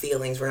our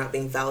feelings. We're not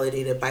being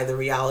validated by the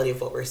reality of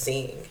what we're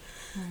seeing,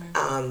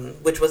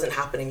 which wasn't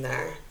happening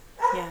there.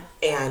 Yeah.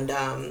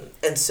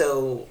 And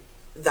so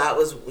that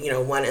was, you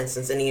know, one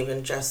instance. And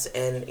even just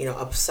in, you know,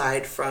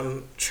 aside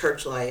from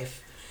church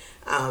life,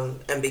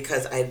 and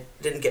because I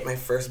didn't get my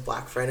first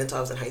Black friend until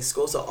I was in high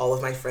school, so all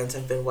of my friends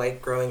have been white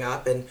growing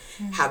up, and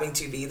having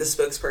to be the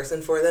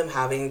spokesperson for them,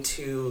 having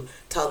to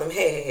tell them,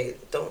 hey,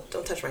 don't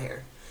touch my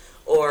hair,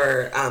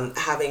 or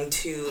having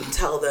to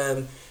tell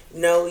them,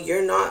 no,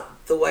 you're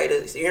not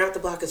the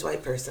Blackest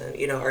white person,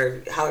 you know,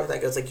 or however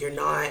that goes, like, you're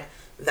not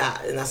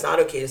that, and that's not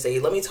okay to say.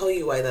 Let me tell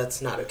you why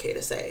that's not okay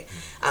to say.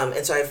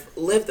 And so I've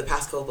lived the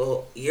past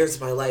couple years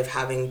of my life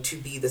having to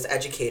be this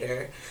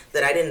educator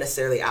that I didn't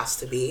necessarily ask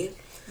to be.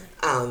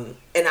 And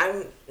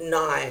I'm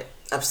not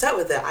upset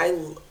with it.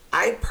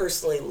 I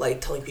personally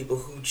like telling people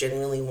who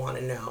genuinely want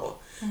to know,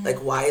 like,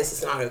 why is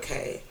this not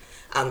okay?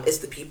 It's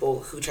the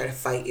people who try to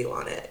fight you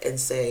on it and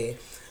say,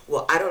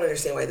 well, I don't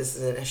understand why this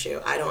is an issue.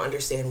 I don't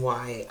understand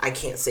why I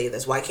can't say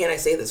this. Why can't I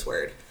say this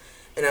word?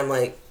 And I'm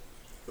like,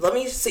 let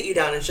me sit you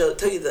down and tell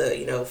you the,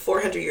 you know,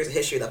 400 years of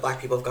history that Black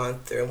people have gone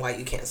through and why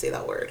you can't say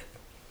that word,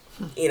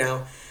 you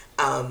know?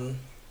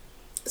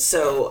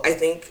 So I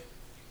think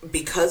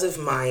because of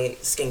my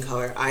skin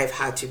color, I've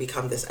had to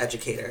become this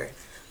educator,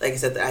 like I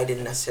said, that I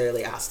didn't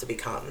necessarily ask to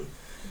become.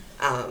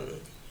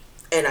 And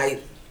I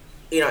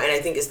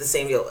think it's the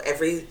same deal.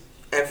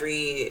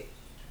 Every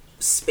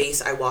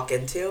space I walk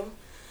into,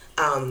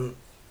 and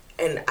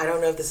I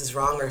don't know if this is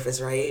wrong or if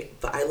it's right,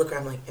 but I look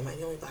around like, am I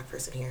the only Black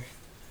person here?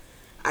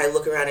 I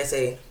look around and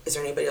say, is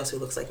there anybody else who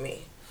looks like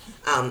me?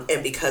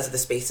 And because of the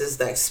spaces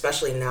that,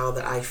 especially now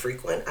that I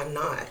frequent, I'm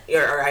not,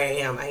 or I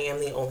am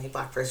the only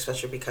Black person,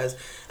 especially because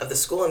of the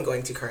school I'm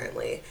going to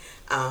currently.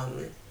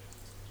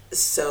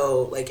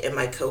 So like in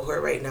my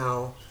cohort right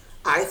now,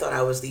 I thought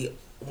I was the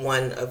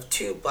one of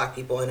 2 Black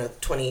people in a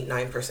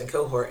 29-person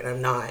cohort, and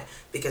I'm not,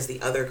 because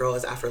the other girl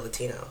is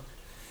Afro-Latino.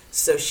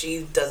 So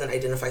she doesn't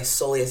identify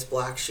solely as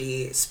Black.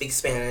 She speaks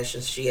Spanish,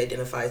 and she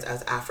identifies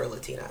as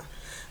Afro-Latina.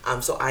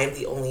 So I'm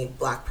the only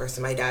Black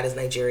person. My dad is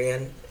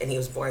Nigerian, and he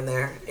was born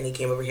there, and he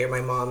came over here.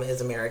 My mom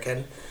is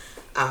American.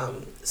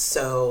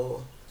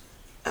 So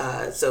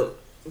I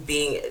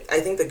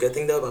think the good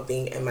thing, though, about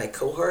being in my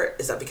cohort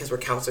is that because we're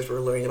counselors, we're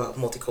learning about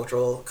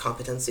multicultural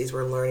competencies.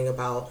 We're learning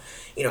about,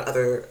 you know,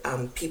 other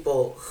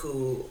people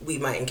who we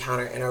might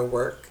encounter in our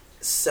work.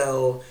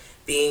 So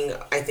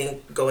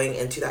going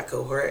into that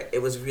cohort,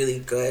 it was really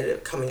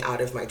good coming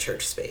out of my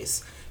church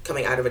space,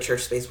 coming out of a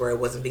church space where I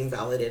wasn't being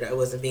validated, I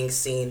wasn't being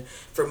seen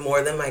for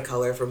more than my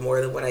color, for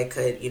more than what I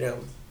could,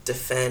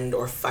 defend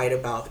or fight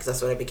about, because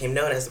that's what I became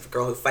known as, a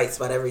girl who fights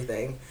about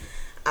everything.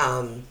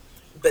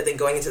 But then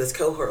going into this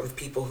cohort with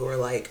people who are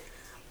like,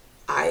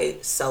 I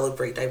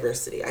celebrate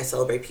diversity, I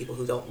celebrate people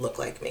who don't look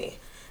like me.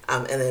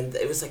 And then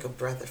it was like a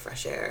breath of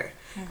fresh air.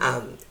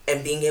 Mm-hmm.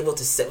 And being able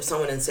to sit with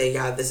someone and say,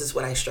 yeah, this is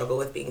what I struggle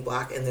with being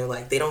Black. And they're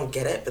like, they don't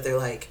get it, but they're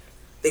like,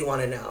 they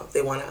want to know,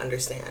 they want to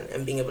understand,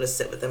 and being able to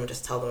sit with them and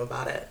just tell them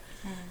about it.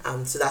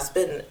 Mm-hmm. So that's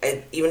been,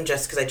 even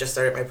just because I just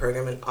started my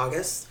program in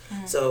August,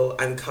 mm-hmm. so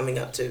I'm coming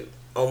up to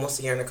almost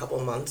a year and a couple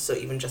of months. So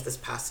even just this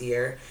past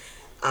year,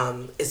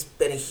 it's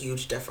been a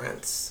huge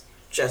difference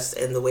just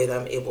in the way that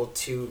I'm able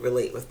to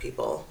relate with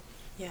people.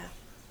 Yeah.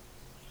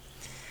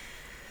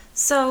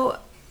 So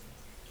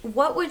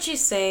what would you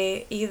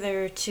say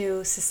either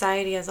to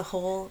society as a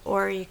whole,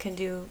 or you can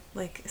do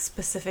like a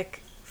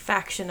specific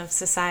faction of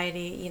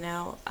society,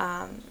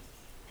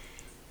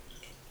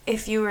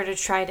 if you were to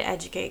try to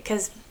educate?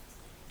 Because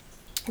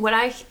what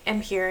I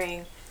am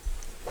hearing,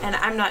 and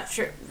I'm not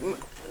sure,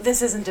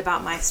 this isn't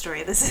about my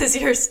story, this is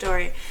your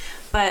story,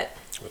 but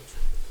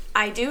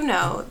I do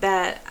know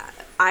that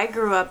I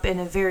grew up in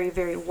a very,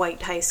 very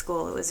white high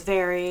school. It was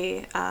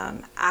very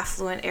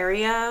affluent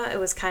area. It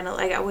was kind of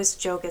like, I always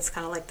joke, it's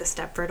kind of like the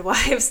Stepford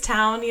Wives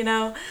town,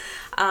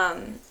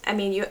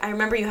 I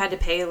remember you had to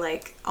pay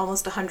like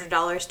almost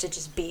 $100 to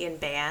just be in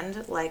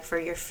band, like for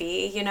your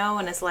fee,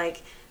 and it's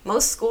like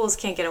most schools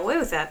can't get away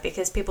with that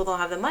because people don't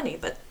have the money,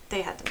 but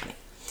they had the money.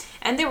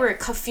 And there were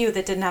a few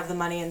that didn't have the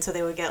money, and so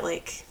they would get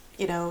like,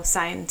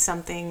 sign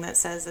something that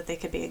says that they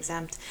could be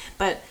exempt.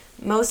 But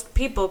most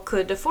people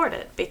could afford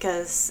it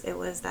because it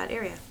was that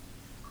area.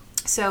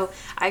 So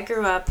I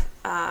grew up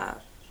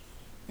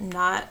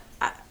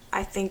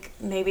I think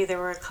maybe there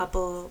were a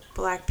couple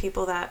Black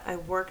people that I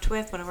worked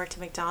with when I worked at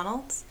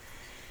McDonald's.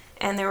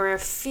 And there were a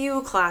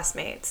few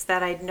classmates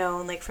that I'd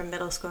known like from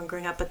middle school and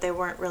growing up, but they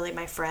weren't really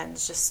my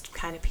friends, just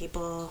kind of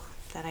people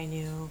that I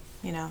knew,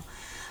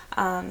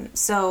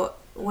 So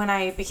when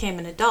I became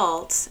an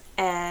adult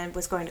and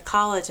was going to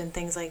college and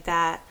things like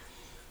that,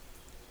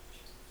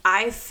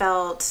 I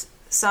felt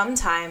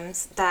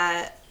sometimes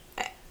that,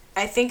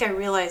 I think I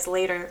realized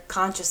later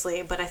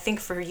consciously, but I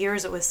think for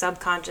years it was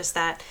subconscious,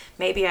 that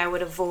maybe I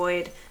would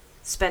avoid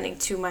spending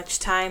too much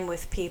time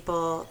with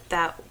people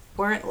that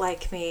weren't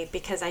like me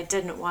because I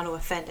didn't want to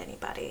offend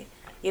anybody,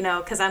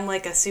 because I'm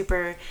like a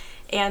super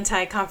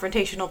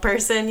anti-confrontational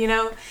person,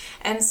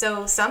 and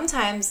so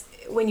sometimes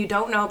when you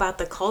don't know about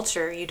the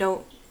culture, you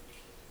don't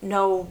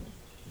know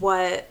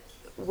what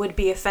would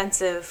be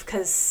offensive,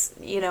 because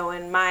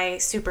in my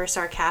super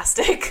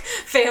sarcastic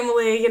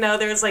family,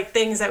 there's like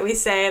things that we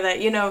say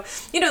that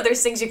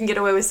there's things you can get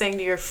away with saying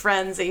to your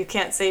friends that you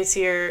can't say to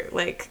your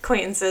like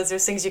acquaintances.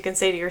 There's things you can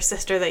say to your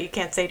sister that you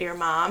can't say to your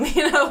mom.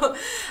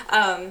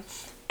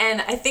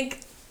 And I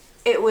think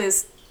it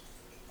was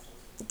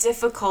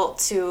difficult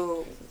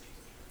to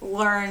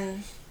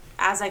learn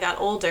as I got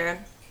older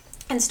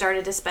and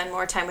started to spend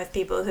more time with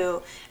people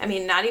who,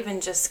 not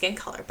even just skin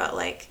color, but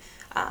like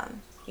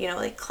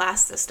like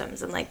class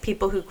systems, and like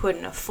people who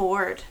couldn't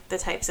afford the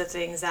types of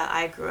things that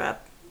I grew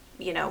up,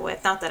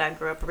 with. Not that I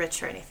grew up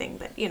rich or anything,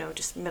 but,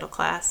 just middle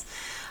class.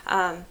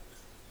 In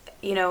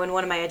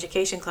one of my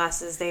education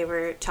classes, they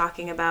were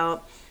talking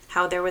about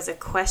how there was a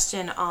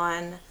question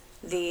on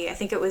I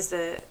think it was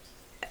the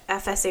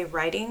FSA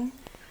writing,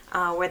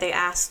 where they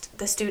asked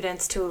the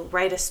students to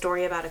write a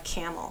story about a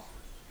camel.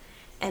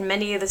 And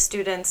many of the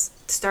students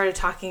started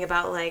talking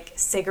about like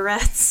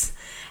cigarettes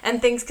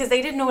and things because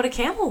they didn't know what a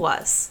camel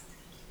was.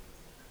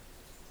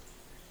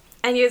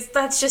 And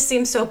that just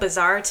seems so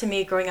bizarre to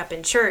me growing up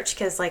in church,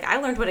 because like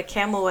I learned what a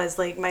camel was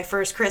like my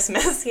first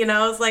Christmas,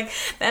 It's like,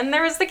 then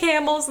there was the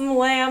camels and the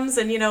lambs,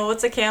 and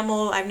what's a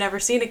camel? I've never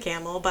seen a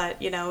camel, but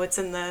it's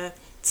in the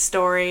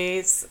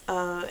stories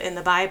in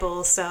the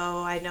Bible, so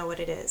I know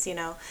what it is,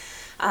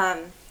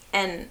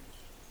 and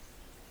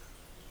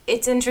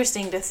it's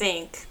interesting to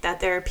think that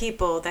there are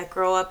people that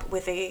grow up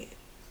with a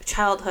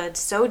childhood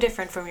so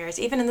different from yours,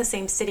 even in the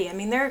same city.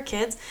 There are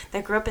kids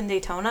that grew up in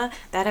Daytona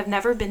that have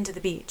never been to the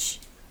beach.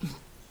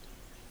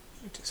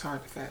 It's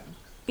hard to fathom.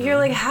 You're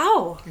like,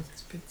 how?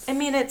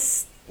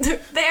 It's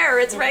there,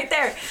 it's right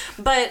there.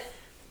 But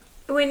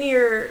when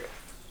you're,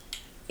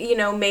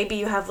 maybe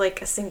you have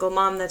like a single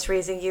mom that's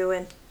raising you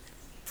and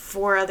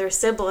 4 other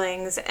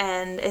siblings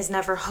and is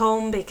never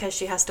home because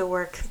she has to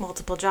work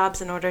multiple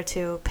jobs in order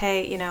to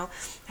pay,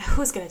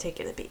 who's going to take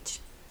you to the beach?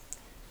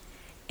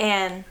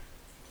 And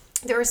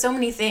there were so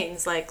many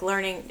things like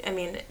learning,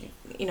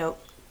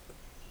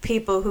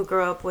 people who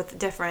grow up with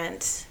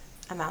different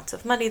amounts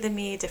of money than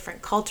me,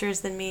 different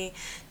cultures than me,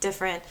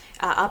 different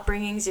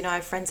upbringings. I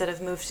have friends that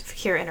have moved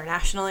here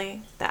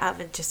internationally that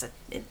have just an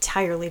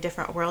entirely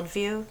different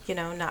worldview,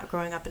 not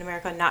growing up in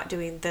America, not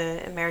doing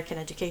the American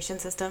education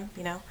system,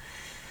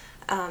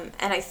 And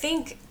I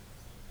think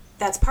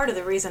that's part of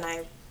the reason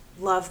I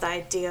love the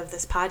idea of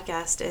this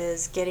podcast,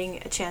 is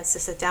getting a chance to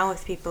sit down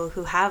with people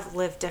who have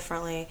lived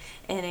differently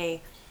in a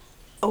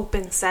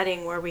open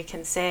setting where we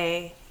can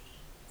say,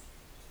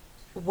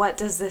 what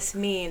does this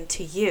mean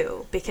to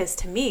you? Because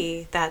to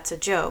me, that's a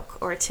joke,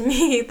 or to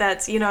me,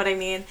 that's, you know what I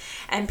mean?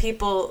 And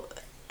people,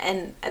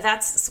 and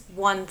that's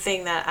one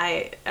thing that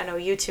I know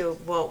you two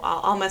will,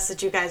 I'll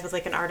message you guys with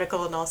like an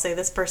article and I'll say,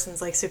 this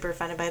person's like super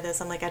offended by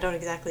this. I'm like, I don't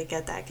exactly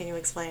get that. Can you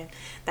explain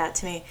that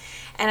to me?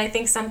 And I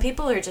think some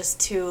people are just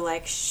too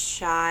like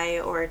shy,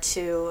 or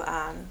too,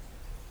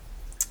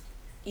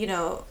 you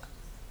know,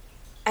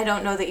 I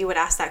don't know that you would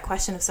ask that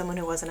question of someone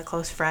who wasn't a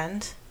close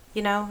friend,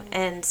 you know?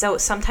 And so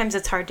sometimes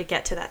it's hard to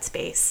get to that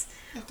space.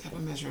 You have to have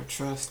a measure of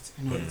trust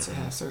in order to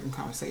have certain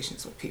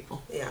conversations with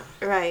people. Yeah.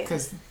 Right.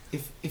 Because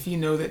if you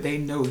know that they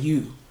know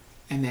you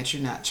and that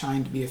you're not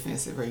trying to be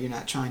offensive or you're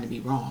not trying to be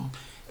wrong,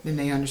 then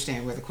they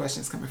understand where the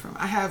question's coming from.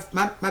 I have,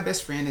 my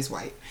best friend is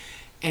white,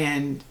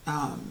 and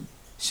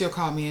she'll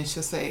call me and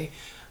she'll say,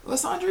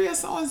 Lysandria,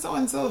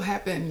 so-and-so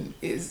happened.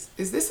 Is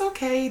this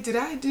okay? Did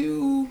I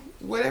do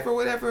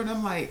whatever? And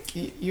I'm like,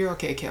 you're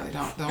okay, Kelly.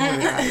 Don't worry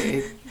about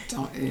it.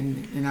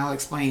 And I'll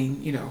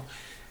explain, you know,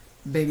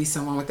 maybe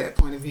someone with that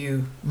point of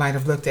view might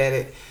have looked at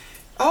it.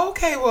 Oh,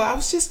 okay, well, I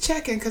was just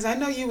checking because I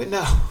know you would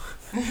know.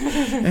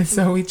 And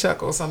so we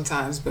chuckle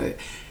sometimes, but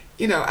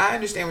you know, I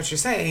understand what you're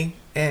saying,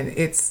 and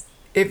it's,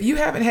 if you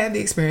haven't had the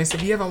experience,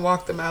 if you haven't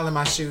walked the mile in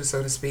my shoes,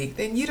 so to speak,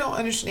 then you don't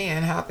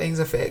understand how things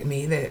affect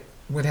me that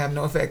would have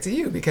no effect to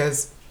you,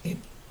 because it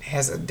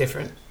has a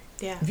different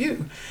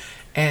view,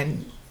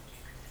 and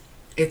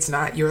it's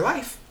not your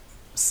life.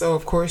 So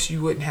of course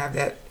you wouldn't have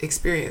that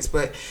experience.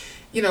 But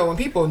you know, when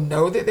people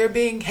know that they're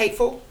being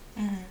hateful,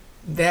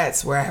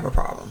 that's where I have a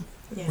problem.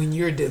 Yeah. When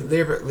you're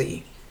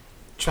deliberately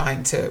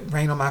trying to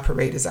rain on my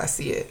parade as I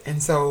see it.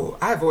 And so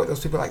I avoid those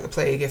people like the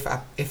plague if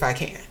I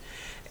can.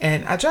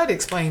 And I tried to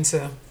explain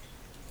to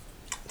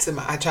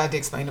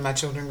my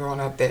children growing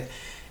up that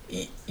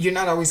you're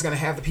not always going to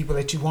have the people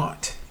that you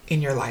want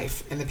in your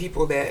life, and the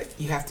people that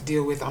you have to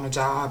deal with on a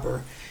job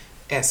or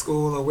at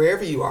school or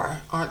wherever you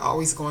are aren't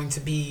always going to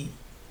be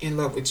in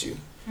love with you.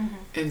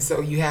 And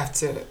so you have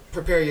to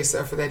prepare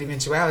yourself for that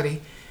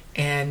eventuality,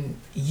 and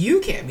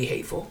you can't be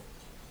hateful,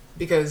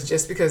 because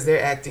just because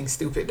they're acting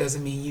stupid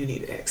doesn't mean you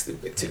need to act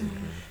stupid too.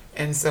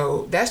 And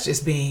so that's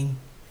just being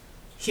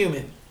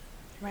human,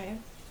 right?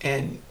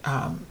 And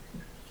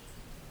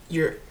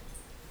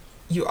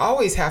you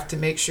always have to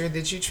make sure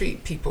that you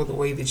treat people the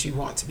way that you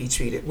want to be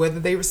treated, whether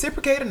they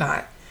reciprocate or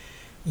not.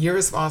 You're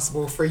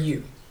responsible for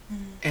you.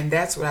 And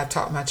that's what I've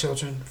taught my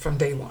children from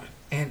day one,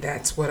 and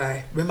that's what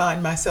I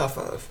remind myself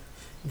of,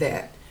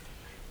 that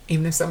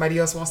even if somebody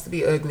else wants to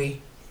be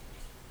ugly,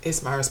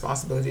 it's my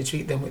responsibility to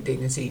treat them with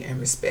dignity and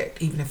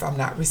respect, even if I'm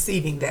not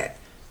receiving that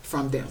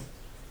from them.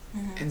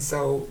 And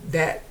so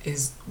that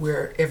is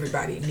where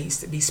everybody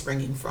needs to be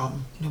springing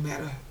from, no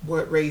matter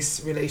what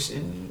race,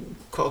 relation,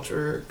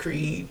 culture,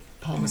 creed,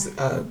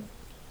 I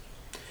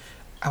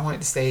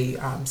wanted to say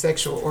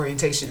sexual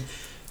orientation,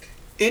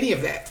 any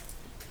of that.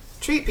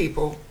 Treat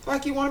people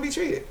like you want to be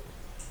treated.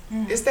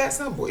 It's that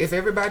simple. If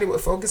everybody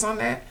would focus on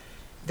that,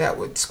 that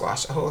would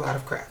squash a whole lot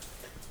of crap.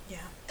 Yeah,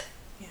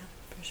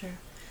 for sure.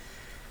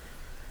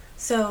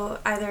 So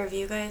either of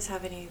you guys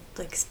have any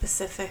like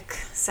specific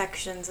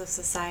sections of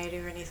society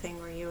or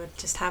anything where you would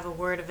just have a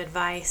word of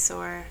advice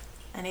or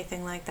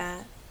anything like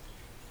that?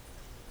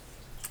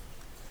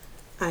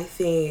 I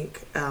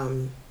think,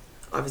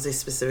 obviously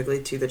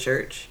specifically to the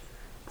church,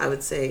 I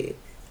would say,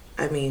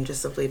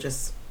 just simply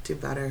just do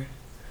better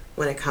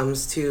when it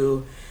comes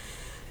to,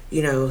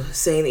 you know,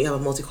 saying that you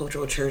have a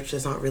multicultural church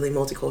that's not really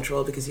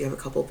multicultural because you have a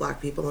couple of Black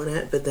people in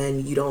it, but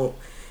then you don't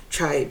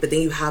but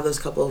then you have those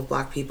couple of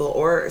Black people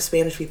or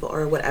Spanish people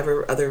or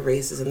whatever other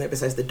races in there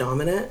besides the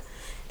dominant,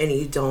 and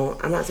you don't,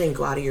 I'm not saying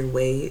go out of your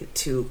way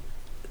to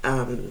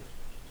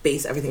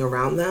base everything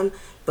around them,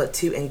 but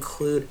to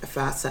include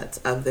facets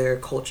of their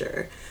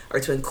culture or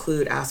to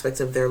include aspects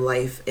of their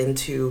life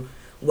into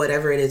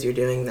whatever it is you're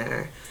doing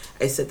there.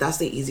 I said that's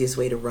the easiest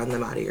way to run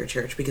them out of your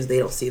church, because they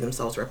don't see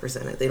themselves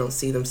represented. They don't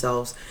see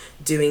themselves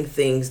doing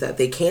things that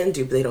they can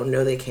do, but they don't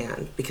know they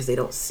can because they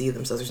don't see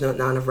themselves. There's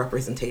not enough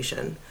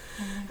representation.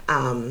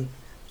 And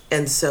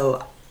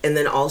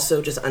then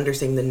also just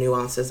understanding the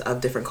nuances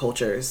of different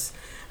cultures.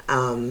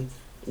 When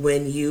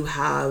you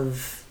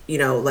have, you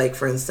know, like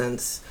for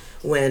instance,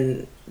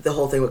 when the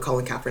whole thing with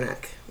Colin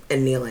Kaepernick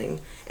and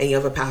kneeling, and you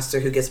have a pastor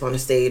who gets on a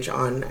stage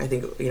on, I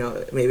think, you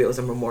know, maybe it was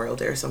a Memorial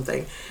Day or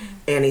something,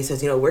 and he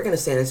says, you know, we're going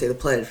to stand and say the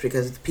pledge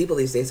because people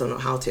these days don't know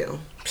how to.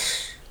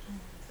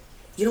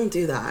 You don't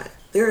do that.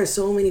 There are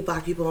so many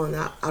Black people in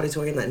that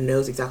auditorium that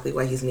knows exactly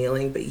why he's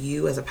kneeling, but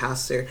you as a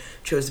pastor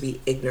chose to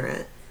be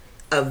ignorant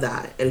of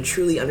that and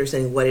truly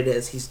understanding what it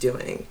is he's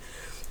doing.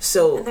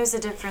 So and there's a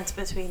difference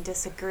between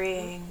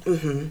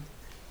disagreeing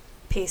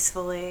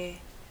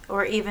peacefully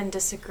or even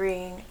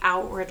disagreeing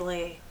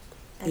outwardly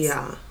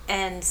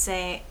and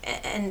saying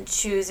and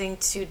choosing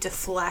to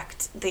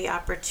deflect the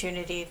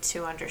opportunity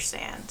to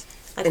understand.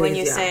 Like when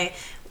you say,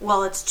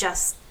 well, it's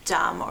just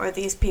dumb, or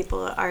these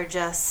people are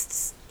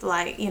just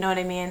like, you know what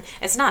I mean?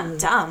 It's not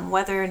dumb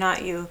whether or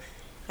not you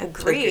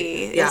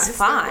agree Yeah. is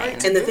fine.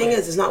 And the thing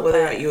is, it's not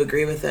whether or not you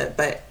agree with it,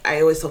 but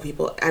I always tell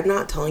people, I'm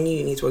not telling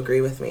you need to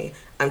agree with me.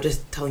 I'm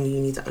just telling you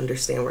need to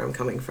understand where I'm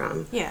coming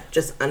from. Yeah.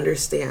 Just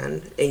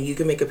understand, and you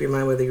can make up your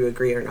mind whether you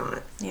agree or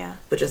not. Yeah.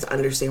 But just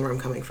understand where I'm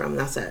coming from.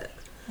 That's it.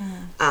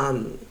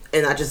 And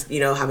not just,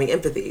 having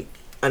empathy,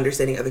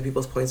 understanding other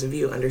people's points of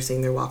view,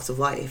 understanding their walks of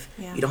life.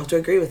 Yeah. You don't have to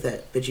agree with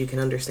it, but you can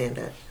understand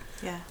it.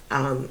 Yeah.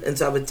 And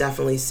so I would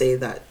definitely say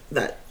that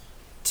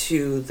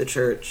to the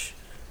church,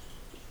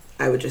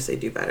 I would just say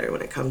do better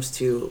when it comes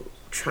to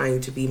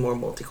trying to be more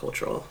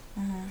multicultural.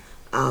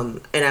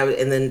 And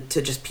then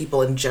to just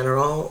people in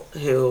general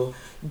who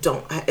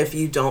if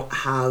you don't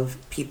have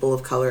people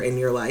of color in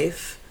your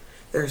life,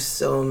 there's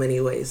so many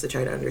ways to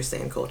try to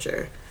understand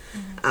culture.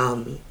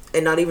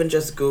 And not even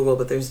just Google,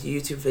 but there's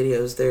YouTube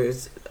videos,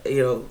 there's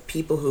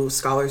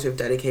scholars who have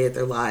dedicated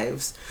their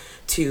lives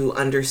to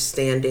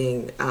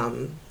understanding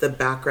the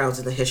backgrounds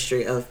and the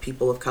history of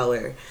people of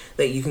color,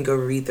 that you can go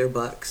read their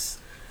books.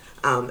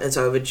 And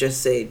so I would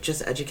just say,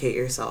 just educate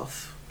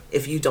yourself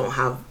if you don't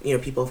have,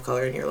 people of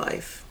color in your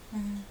life.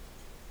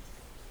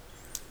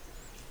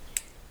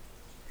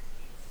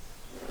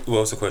 What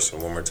was the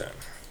question? One more time.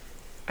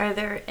 Are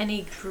there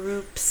any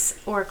groups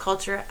or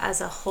culture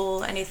as a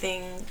whole, any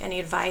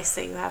advice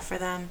that you have for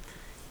them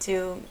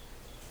to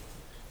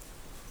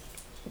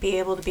be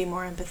able to be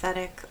more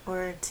empathetic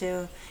or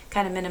to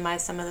kind of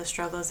minimize some of the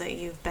struggles that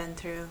you've been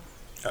through?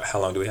 How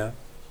long do we have?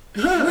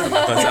 I'm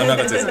not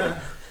going to say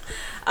that.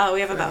 Oh, we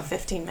have about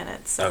 15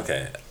 minutes. So.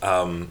 Okay.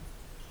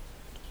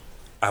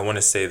 I want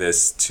to say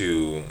this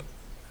to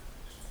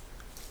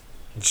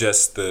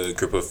just the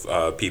group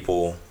of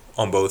people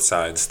on both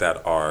sides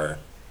that are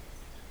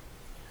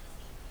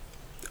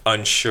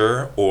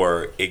unsure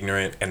or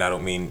ignorant, and I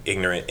don't mean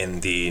ignorant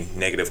in the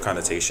negative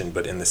connotation,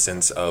 but in the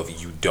sense of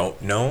you don't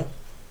know.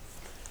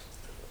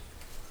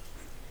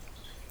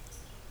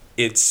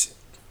 It's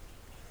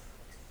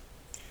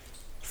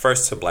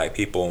first, to Black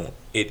people,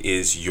 it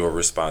is your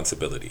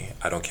responsibility,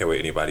 I don't care what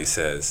anybody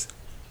says,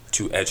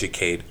 to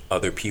educate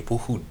other people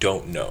who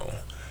don't know.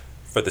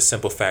 For the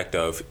simple fact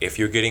of, if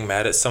you're getting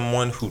mad at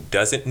someone who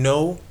doesn't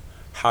know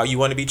how you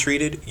want to be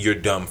treated, you're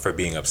dumb for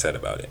being upset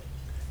about it.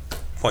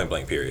 Point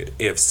blank, period.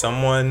 If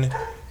someone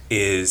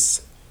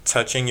is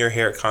touching your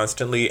hair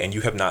constantly and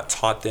you have not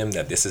taught them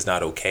that this is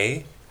not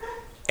okay,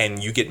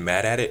 and you get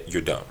mad at it,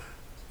 you're dumb.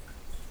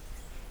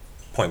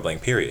 Point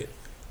blank, period.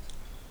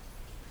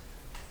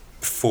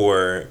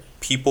 For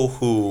people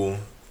who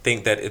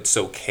think that it's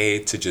okay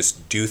to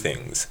just do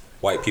things,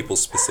 white people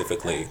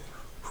specifically,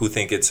 who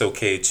think it's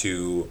okay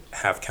to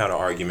have counter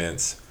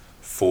arguments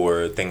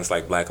for things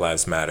like Black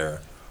Lives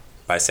Matter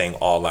by saying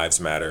all lives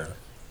matter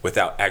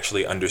without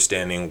actually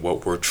understanding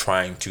what we're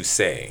trying to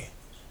say,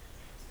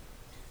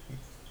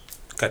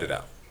 cut it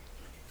out.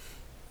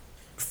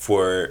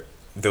 For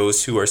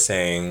those who are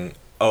saying,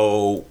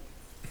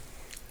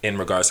 in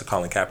regards to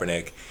Colin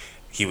Kaepernick,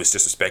 he was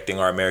disrespecting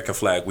our American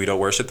flag, we don't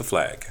worship the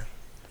flag.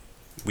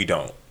 We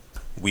don't.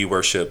 We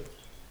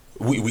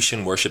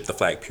shouldn't worship the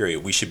flag,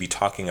 period. We should be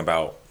talking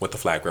about what the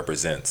flag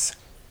represents.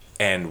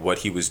 And what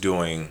he was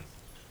doing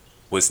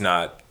was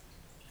not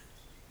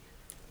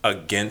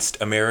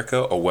against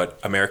America or what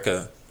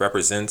America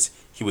represents.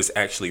 He was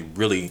actually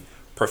really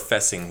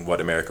professing what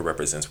America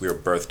represents. We were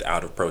birthed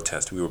out of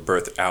protest. We were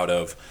birthed out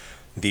of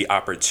the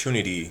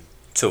opportunity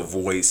to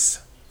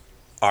voice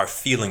our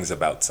feelings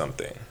about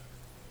something.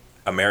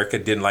 America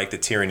didn't like the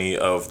tyranny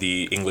of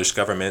the English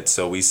government,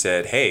 so we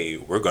said, hey,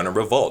 we're going to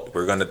revolt.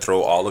 We're going to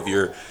throw all of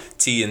your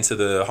tea into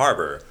the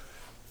harbor.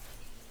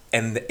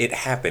 And it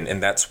happened,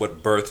 and that's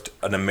what birthed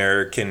an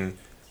American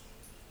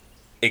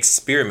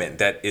experiment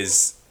that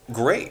is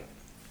great.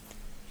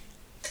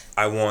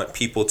 I want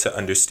people to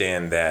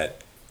understand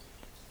that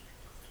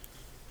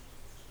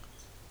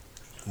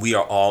we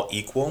are all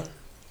equal,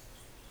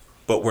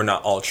 but we're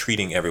not all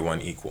treating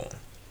everyone equal.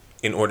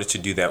 In order to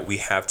do that, we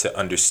have to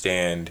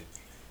understand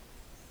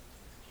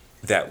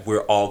that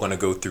we're all going to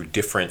go through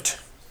different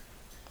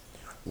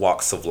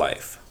walks of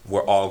life.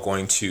 We're all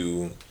going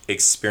to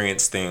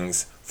experience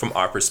things from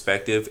our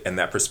perspective, and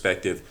that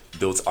perspective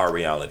builds our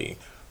reality.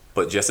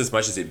 But just as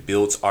much as it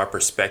builds our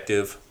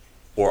perspective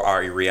or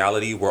our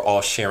reality, we're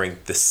all sharing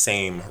the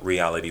same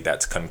reality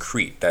that's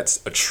concrete,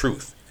 that's a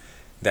truth,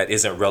 that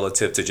isn't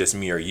relative to just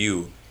me or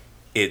you.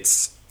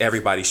 It's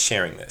everybody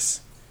sharing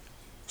this.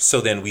 So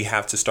then we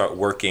have to start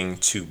working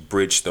to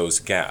bridge those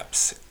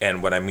gaps.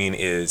 And what I mean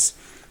is,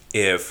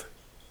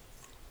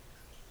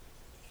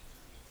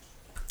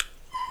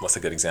 what's a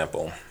good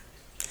example?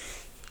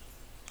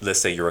 Let's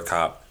say you're a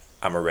cop,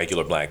 I'm a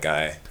regular Black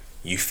guy.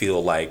 You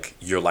feel like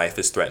your life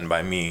is threatened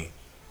by me.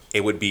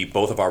 It would be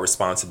both of our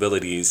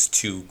responsibilities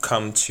to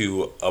come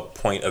to a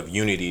point of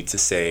unity to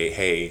say,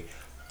 hey,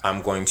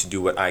 I'm going to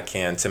do what I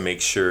can to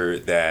make sure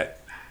that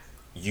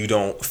you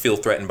don't feel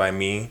threatened by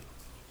me.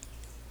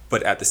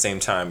 But at the same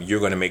time,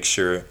 you're going to make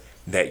sure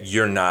that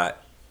you're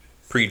not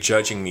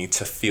prejudging me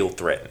to feel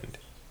threatened,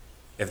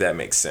 if that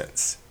makes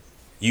sense.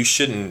 You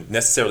shouldn't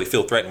necessarily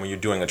feel threatened when you're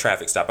doing a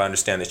traffic stop. I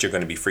understand that you're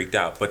going to be freaked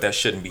out, but that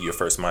shouldn't be your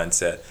first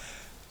mindset.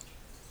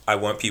 I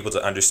want people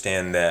to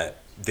understand that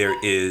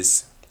there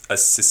is a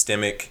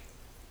systemic,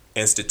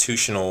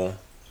 institutional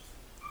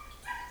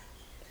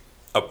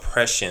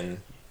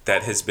oppression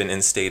that has been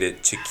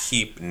instated to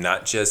keep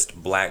not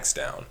just blacks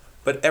down,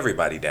 but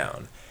everybody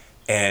down.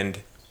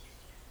 And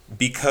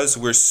because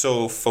we're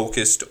so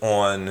focused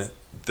on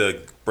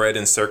the bread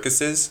and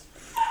circuses,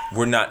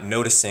 we're not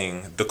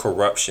noticing the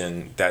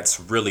corruption that's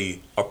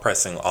really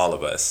oppressing all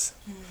of us.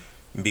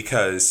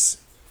 Because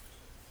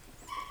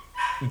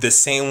the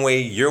same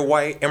way you're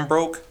white and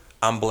broke,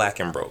 I'm black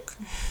and broke.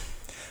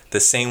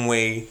 The same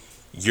way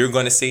you're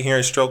going to sit here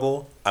and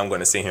struggle, I'm going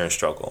to sit here and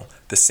struggle.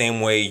 The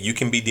same way you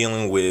can be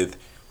dealing with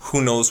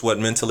who knows what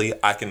mentally,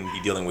 I can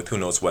be dealing with who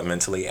knows what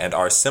mentally. And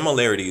our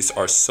similarities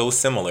are so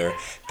similar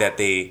that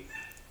they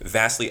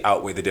vastly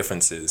outweigh the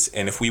differences.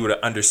 And if we were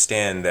to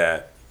understand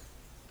that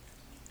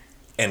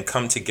and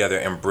come together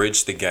and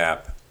bridge the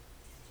gap,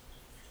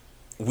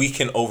 we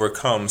can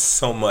overcome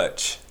so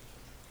much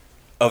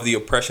of the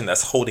oppression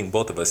that's holding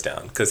both of us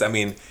down. Because, I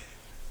mean,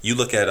 you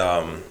look at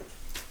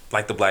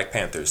like the Black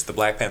Panthers. The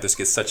Black Panthers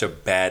get such a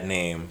bad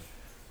name,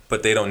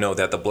 but they don't know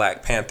that the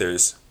Black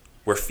Panthers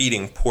were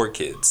feeding poor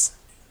kids.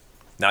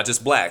 Not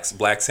just blacks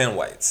and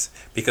whites,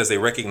 because they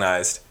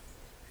recognized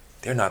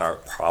they're not our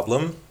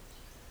problem.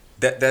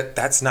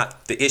 That's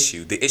not the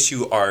issue. The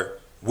issue are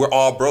we're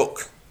all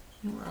broke.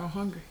 We're all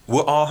hungry.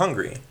 We're all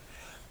hungry.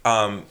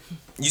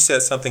 You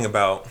said something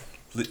about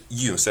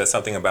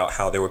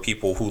how there were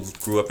people who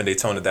grew up in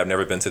Daytona that have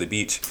never been to the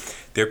beach.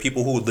 There are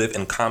people who live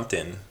in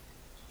Compton,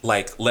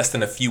 like less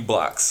than a few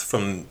blocks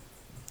from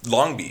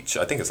Long Beach.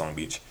 I think it's Long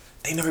Beach.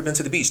 They've never been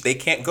to the beach. They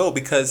can't go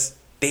because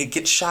they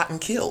get shot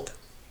and killed.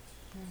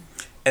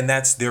 And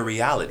that's their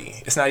reality.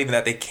 It's not even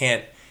that they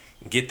can't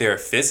get there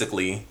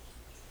physically.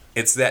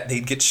 It's that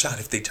they'd get shot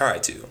if they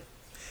tried to.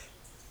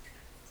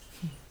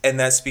 And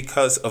that's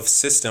because of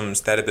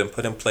systems that have been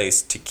put in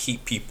place to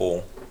keep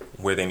people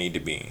where they need to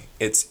be.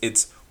 It's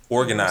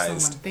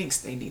organized. Someone thinks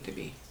they need to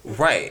be.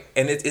 Right.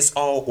 And it's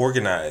all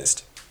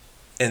organized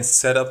and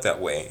set up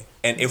that way.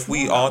 And if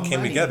we all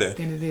came together,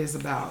 then it is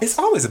about. It's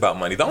always about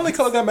money. The only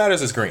color that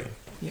matters is green.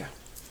 Yeah.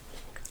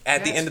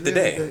 At the end of the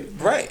day.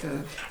 Right.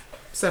 The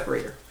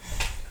separator.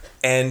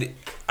 And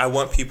I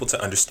want people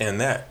to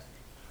understand that.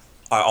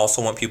 I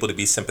also want people to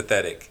be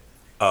sympathetic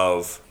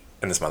of,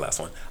 and this is my last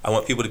one, I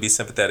want people to be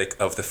sympathetic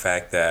of the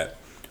fact that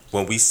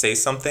when we say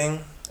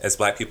something, as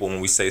black people,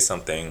 when we say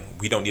something,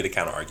 we don't need a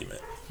counter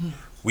argument.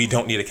 We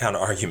don't need a counter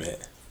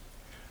argument.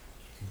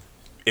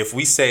 If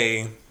we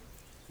say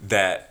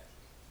that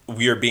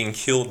we are being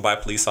killed by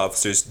police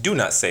officers, do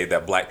not say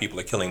that black people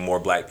are killing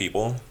more black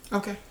people.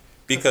 Okay.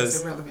 Because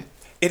it's irrelevant.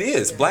 It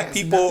is. Black has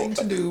people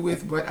nothing to do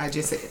with what I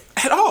just said.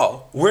 At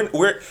all.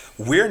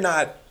 We're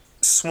not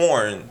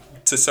sworn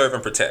to serve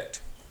and protect.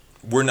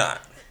 We're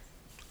not.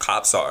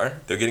 Cops are.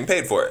 They're getting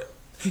paid for it.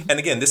 And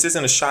again, this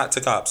isn't a shot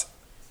to cops.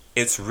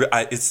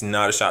 It's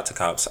not a shot to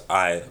cops.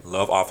 I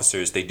love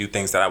officers. They do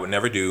things that I would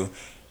never do.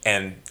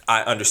 And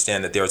I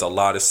understand that there's a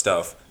lot of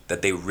stuff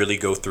that they really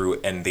go through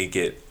and they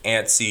get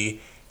antsy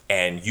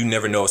and you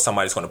never know if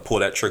somebody's going to pull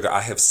that trigger. I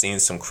have seen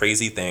some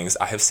crazy things.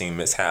 I have seen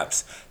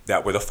mishaps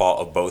that were the fault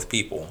of both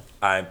people.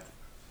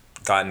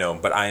 God no,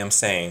 but I am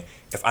saying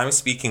if I'm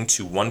speaking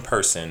to one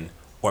person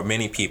or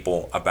many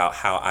people about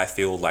how I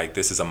feel like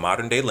this is a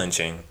modern day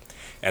lynching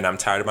and I'm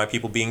tired of my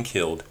people being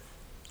killed,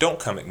 don't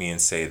come at me and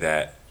say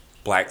that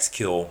blacks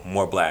kill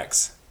more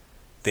blacks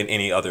than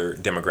any other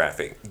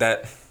demographic.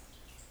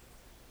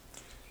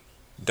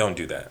 Don't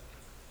do that.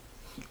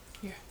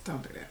 Yeah,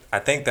 don't do that. I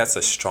think that's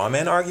a straw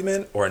man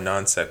argument or a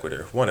non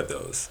sequitur, one of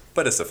those,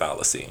 but it's a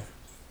fallacy.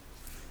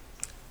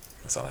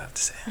 That's all I have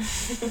to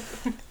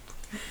say.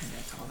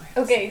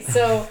 Okay,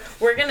 so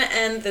we're going to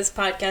end this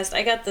podcast.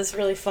 I got this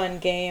really fun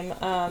game.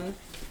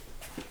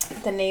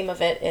 The name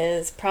of it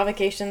is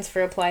Provocations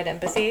for Applied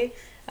Empathy.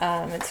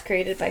 It's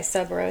created by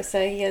Sub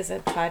Rosa. He has a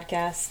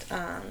podcast,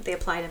 the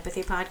Applied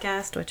Empathy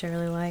Podcast, which I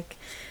really like.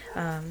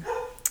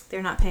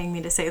 They're not paying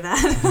me to say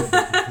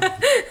that.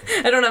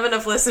 I don't have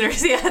enough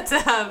listeners yet to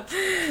have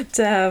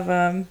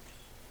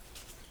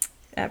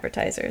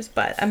advertisers,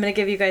 but I'm going to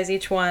give you guys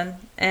each one,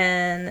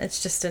 and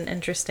it's just an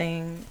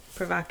interesting,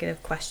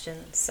 provocative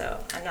question.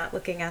 So I'm not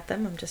looking at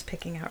them. I'm just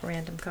picking out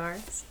random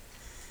cards.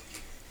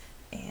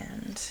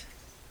 And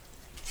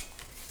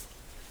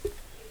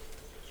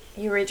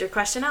you read your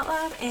question out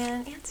loud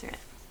and answer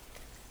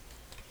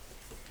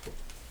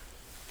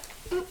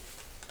it.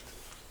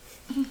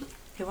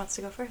 Who wants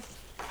to go first?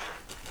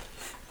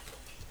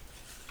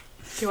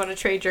 Do you want to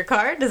trade your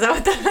card? Is that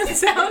what that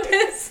sound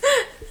is?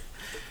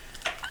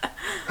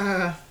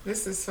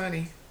 This is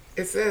funny.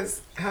 It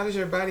says, how does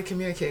your body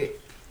communicate?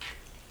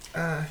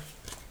 I'm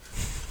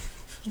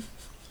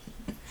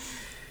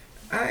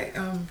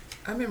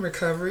in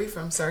recovery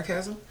from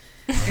sarcasm.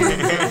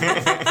 And,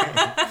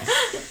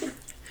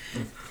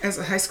 as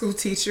a high school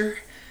teacher,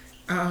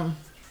 there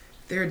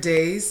are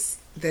days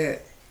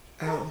that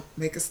I'll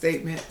make a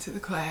statement to the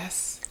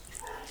class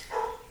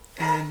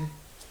and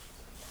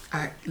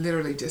I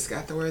literally just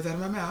got the words out of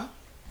my mouth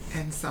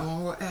and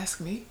someone will ask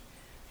me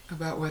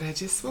about what I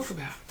just spoke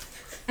about.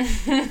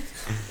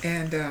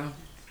 And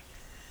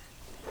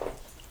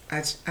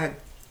I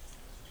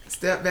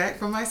step back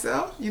from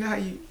myself. You know how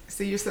you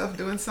see yourself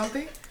doing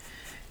something?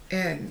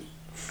 And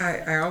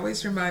I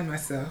always remind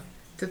myself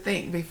to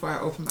think before I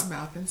open my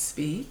mouth and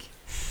speak,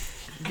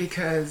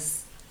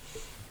 because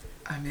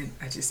I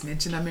just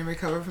mentioned I'm in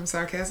recovery from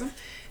sarcasm.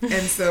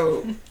 And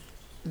so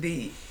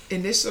the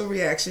initial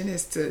reaction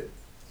is to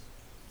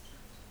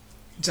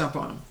jump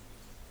on them,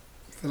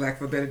 for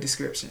lack of a better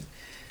description.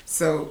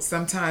 So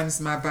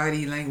sometimes my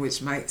body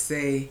language might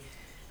say,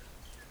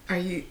 are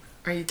you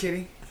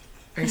kidding?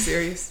 Are you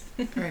serious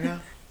right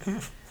now?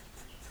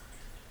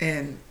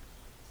 And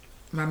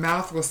my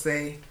mouth will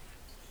say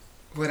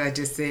what I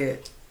just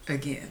said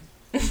again.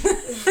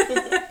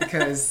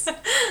 Because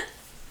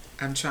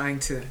I'm trying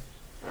to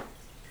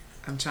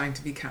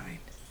be kind.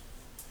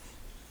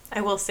 I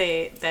will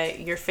say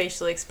that your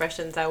facial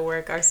expressions at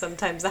work are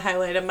sometimes the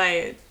highlight of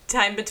my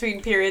time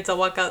between periods. I'll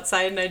walk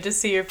outside and I just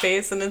see your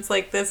face, and it's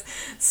like this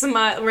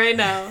smile right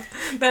now.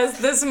 That's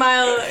the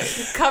smile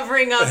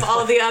covering up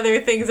all the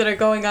other things that are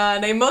going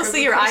on. And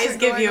mostly your eyes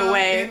give you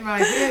away. In my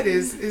head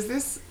is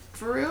this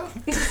for real?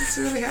 Is this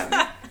really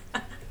happening?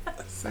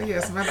 So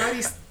yes, my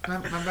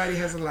body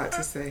has a lot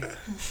to say,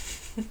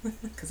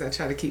 because I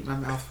try to keep my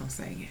mouth from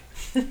saying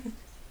it.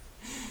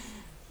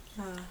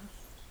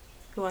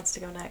 Who wants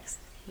to go next?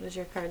 What does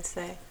your card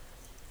say?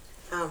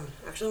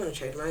 Actually, I'm going to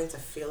trade minds. I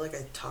feel like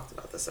I talked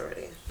about this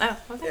already. Oh,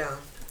 okay. Yeah.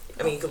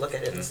 I mean, you could look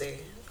at it and see.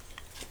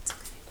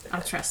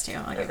 I'll trust you.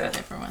 I'll give you a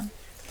different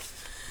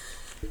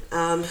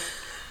one.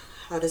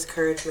 How does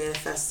courage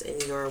manifest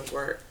in your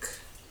work?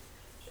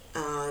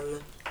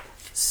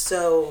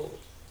 So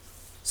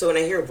when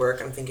I hear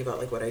work, I'm thinking about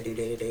like what I do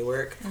day-to-day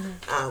work.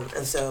 Mm-hmm.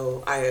 And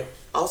so I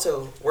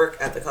also work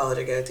at the college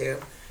I go to.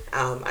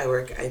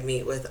 I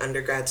meet with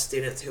undergrad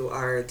students who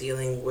are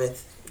dealing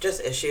with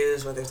just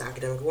issues, whether it's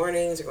academic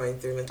warnings or going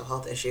through mental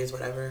health issues,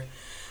 whatever.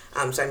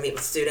 So I meet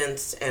with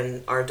students,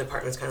 and our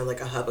department's kind of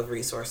like a hub of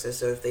resources.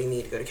 So if they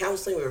need to go to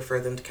counseling, we refer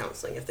them to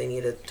counseling. If they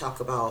need to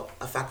talk about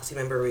a faculty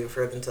member, we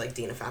refer them to like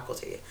dean of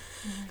faculty.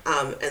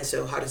 Mm-hmm. And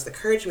so how does the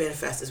courage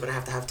manifest is when I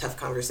have to have tough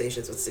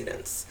conversations with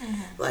students.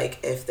 Mm-hmm. Like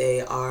if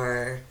they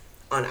are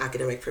on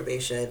academic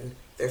probation,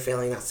 they're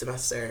failing that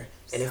semester,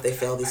 and if they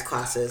fail these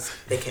classes,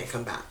 they can't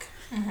come back.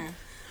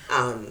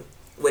 Mm-hmm.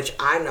 Which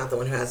I'm not the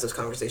one who has those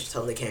conversations,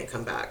 tell them they can't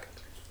come back,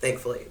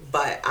 thankfully.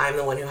 But I'm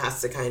the one who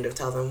has to kind of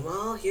tell them,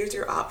 well, here's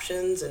your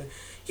options, and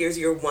here's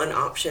your one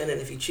option,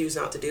 and if you choose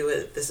not to do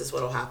it, this is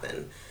what will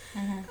happen.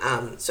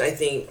 Mm-hmm. So I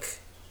think,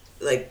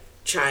 like,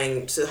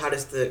 so how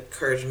does the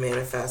courage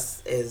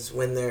manifest is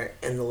when they're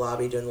in the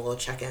lobby doing a little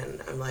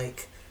check-in. I'm,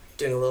 like,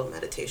 doing a little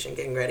meditation,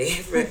 getting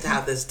ready to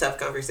have this tough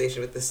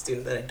conversation with this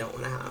student that I don't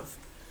want to have.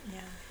 Yeah.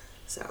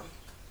 So.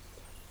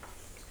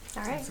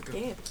 All right,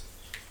 Gabe.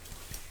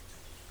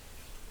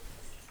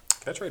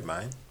 Can I trade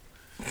mine?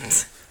 I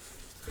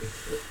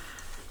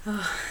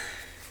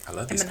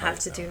love these. I'm gonna have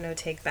to do no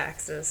take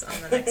backs on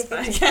the next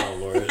podcast. Oh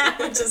Lord!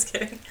 I'm just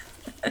kidding.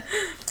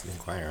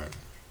 Inquire.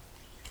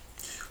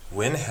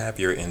 When have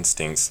your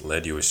instincts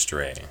led you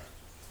astray?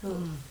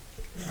 Wow.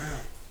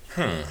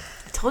 I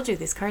told you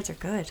these cards are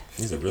good.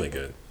 These are really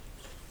good.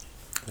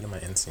 When have my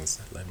instincts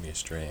led me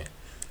astray?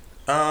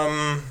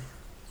 Oh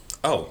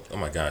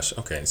my gosh.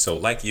 Okay, so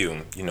like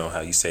you know how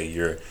you say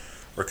you're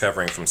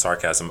recovering from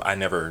sarcasm. I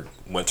never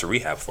went to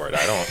rehab for it.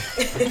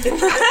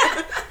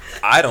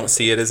 I don't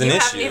see it as an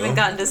issue. You haven't even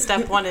gotten to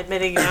step one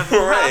admitting you have a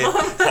problem.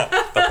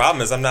 The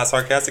problem is I'm not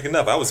sarcastic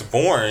enough. I was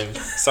born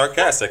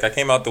sarcastic. I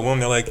came out the womb,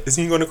 they're like,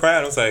 isn't he going to cry?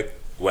 And I was like,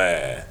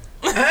 wah.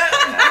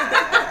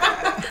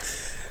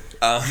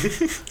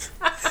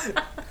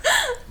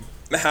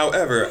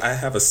 However, I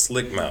have a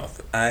slick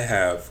mouth. I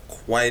have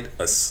quite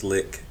a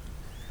slick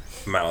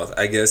mouth.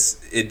 I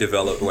guess it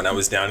developed when I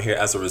was down here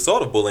as a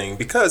result of bullying,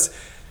 because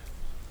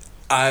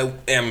I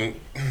am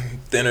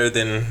thinner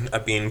than a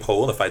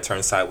beanpole. If I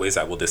turn sideways,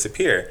 I will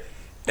disappear.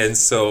 And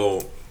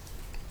so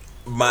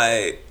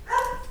my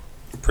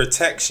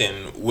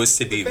protection was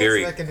to be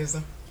very...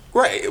 mechanism.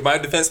 Right. My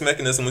defense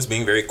mechanism was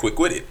being very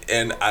quick-witted.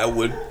 And I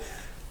would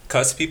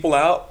cuss people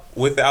out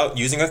without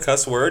using a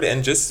cuss word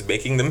and just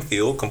making them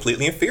feel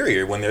completely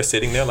inferior when they're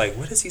sitting there like,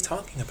 what is he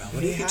talking about?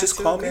 What did he just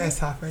call me?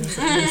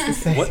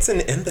 What's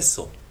an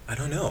imbecile? I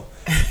don't know.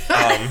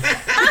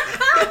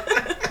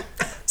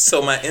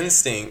 So my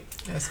instinct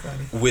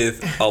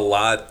with a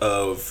lot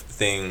of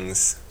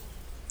things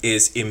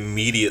is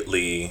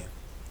immediately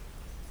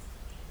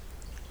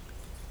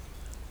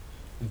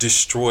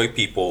destroy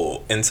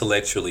people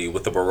intellectually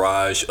with a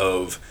barrage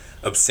of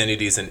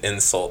obscenities and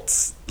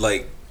insults.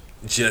 Like,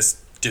 just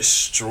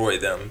destroy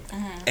them.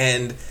 Mm-hmm.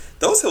 And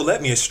those have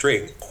led me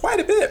astray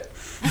quite a bit.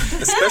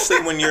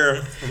 Especially when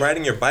you're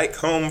riding your bike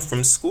home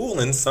from school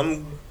and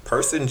some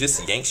person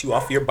just yanks you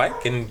off your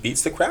bike and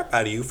beats the crap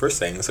out of you for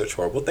saying such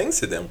horrible things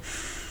to them.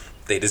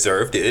 They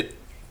deserved it,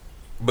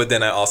 but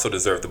then I also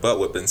deserved the butt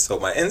whipping, so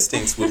my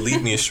instincts would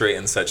lead me astray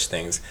in such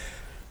things.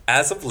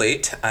 As of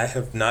late, I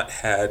have not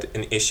had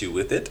an issue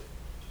with it,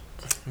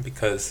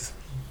 because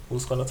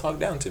who's going to talk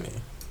down to me?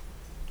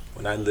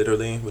 when they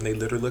literally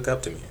look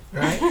up to me.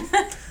 Right?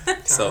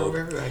 So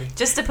everybody.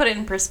 Just to put it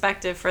in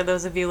perspective for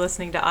those of you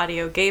listening to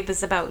audio, Gabe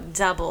is about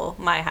double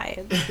my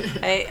height.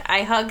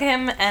 I hug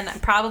him, and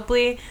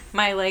probably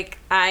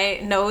my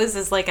nose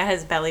is like at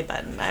his belly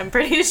button. I'm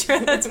pretty sure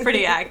that's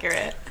pretty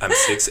accurate. I'm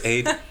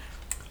 6'8".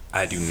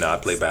 I do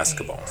not play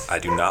basketball. I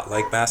do not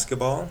like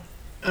basketball.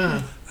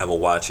 I will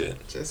watch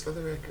it. Just for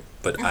the record.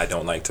 But I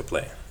don't like to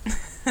play.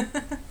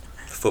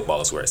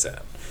 Football is where it's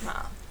at.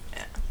 Wow.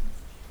 Yeah.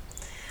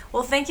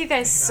 Well, thank you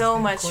guys so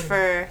much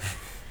for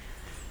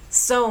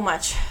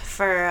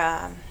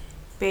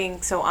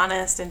being so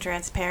honest and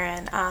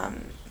transparent.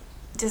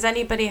 Does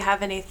anybody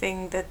have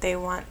anything that they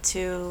want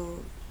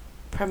to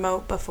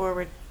promote before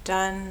we're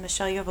done?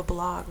 Michelle, you have a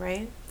blog,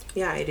 right?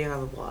 Yeah, I do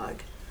have a blog.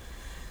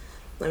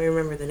 Let me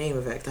remember the name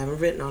of it, 'cause I haven't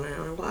written on it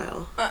in a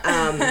while.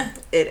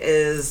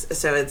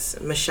 It's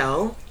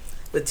Michelle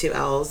with 2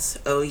 L's,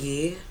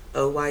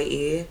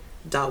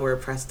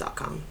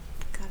 OYE.wordpress.com.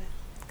 Got it.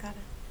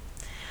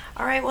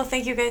 All right, well,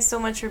 thank you guys so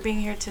much for being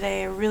here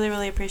today. I really,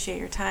 really appreciate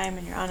your time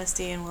and your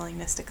honesty and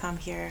willingness to come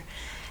here.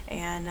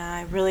 And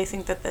I really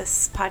think that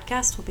this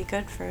podcast will be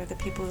good for the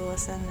people who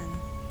listen, and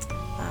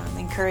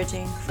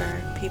encouraging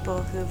for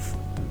people who've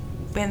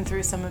been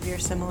through some of your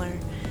similar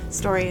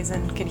stories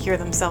and can hear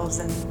themselves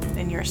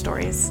in your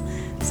stories.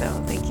 So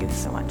thank you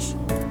so much.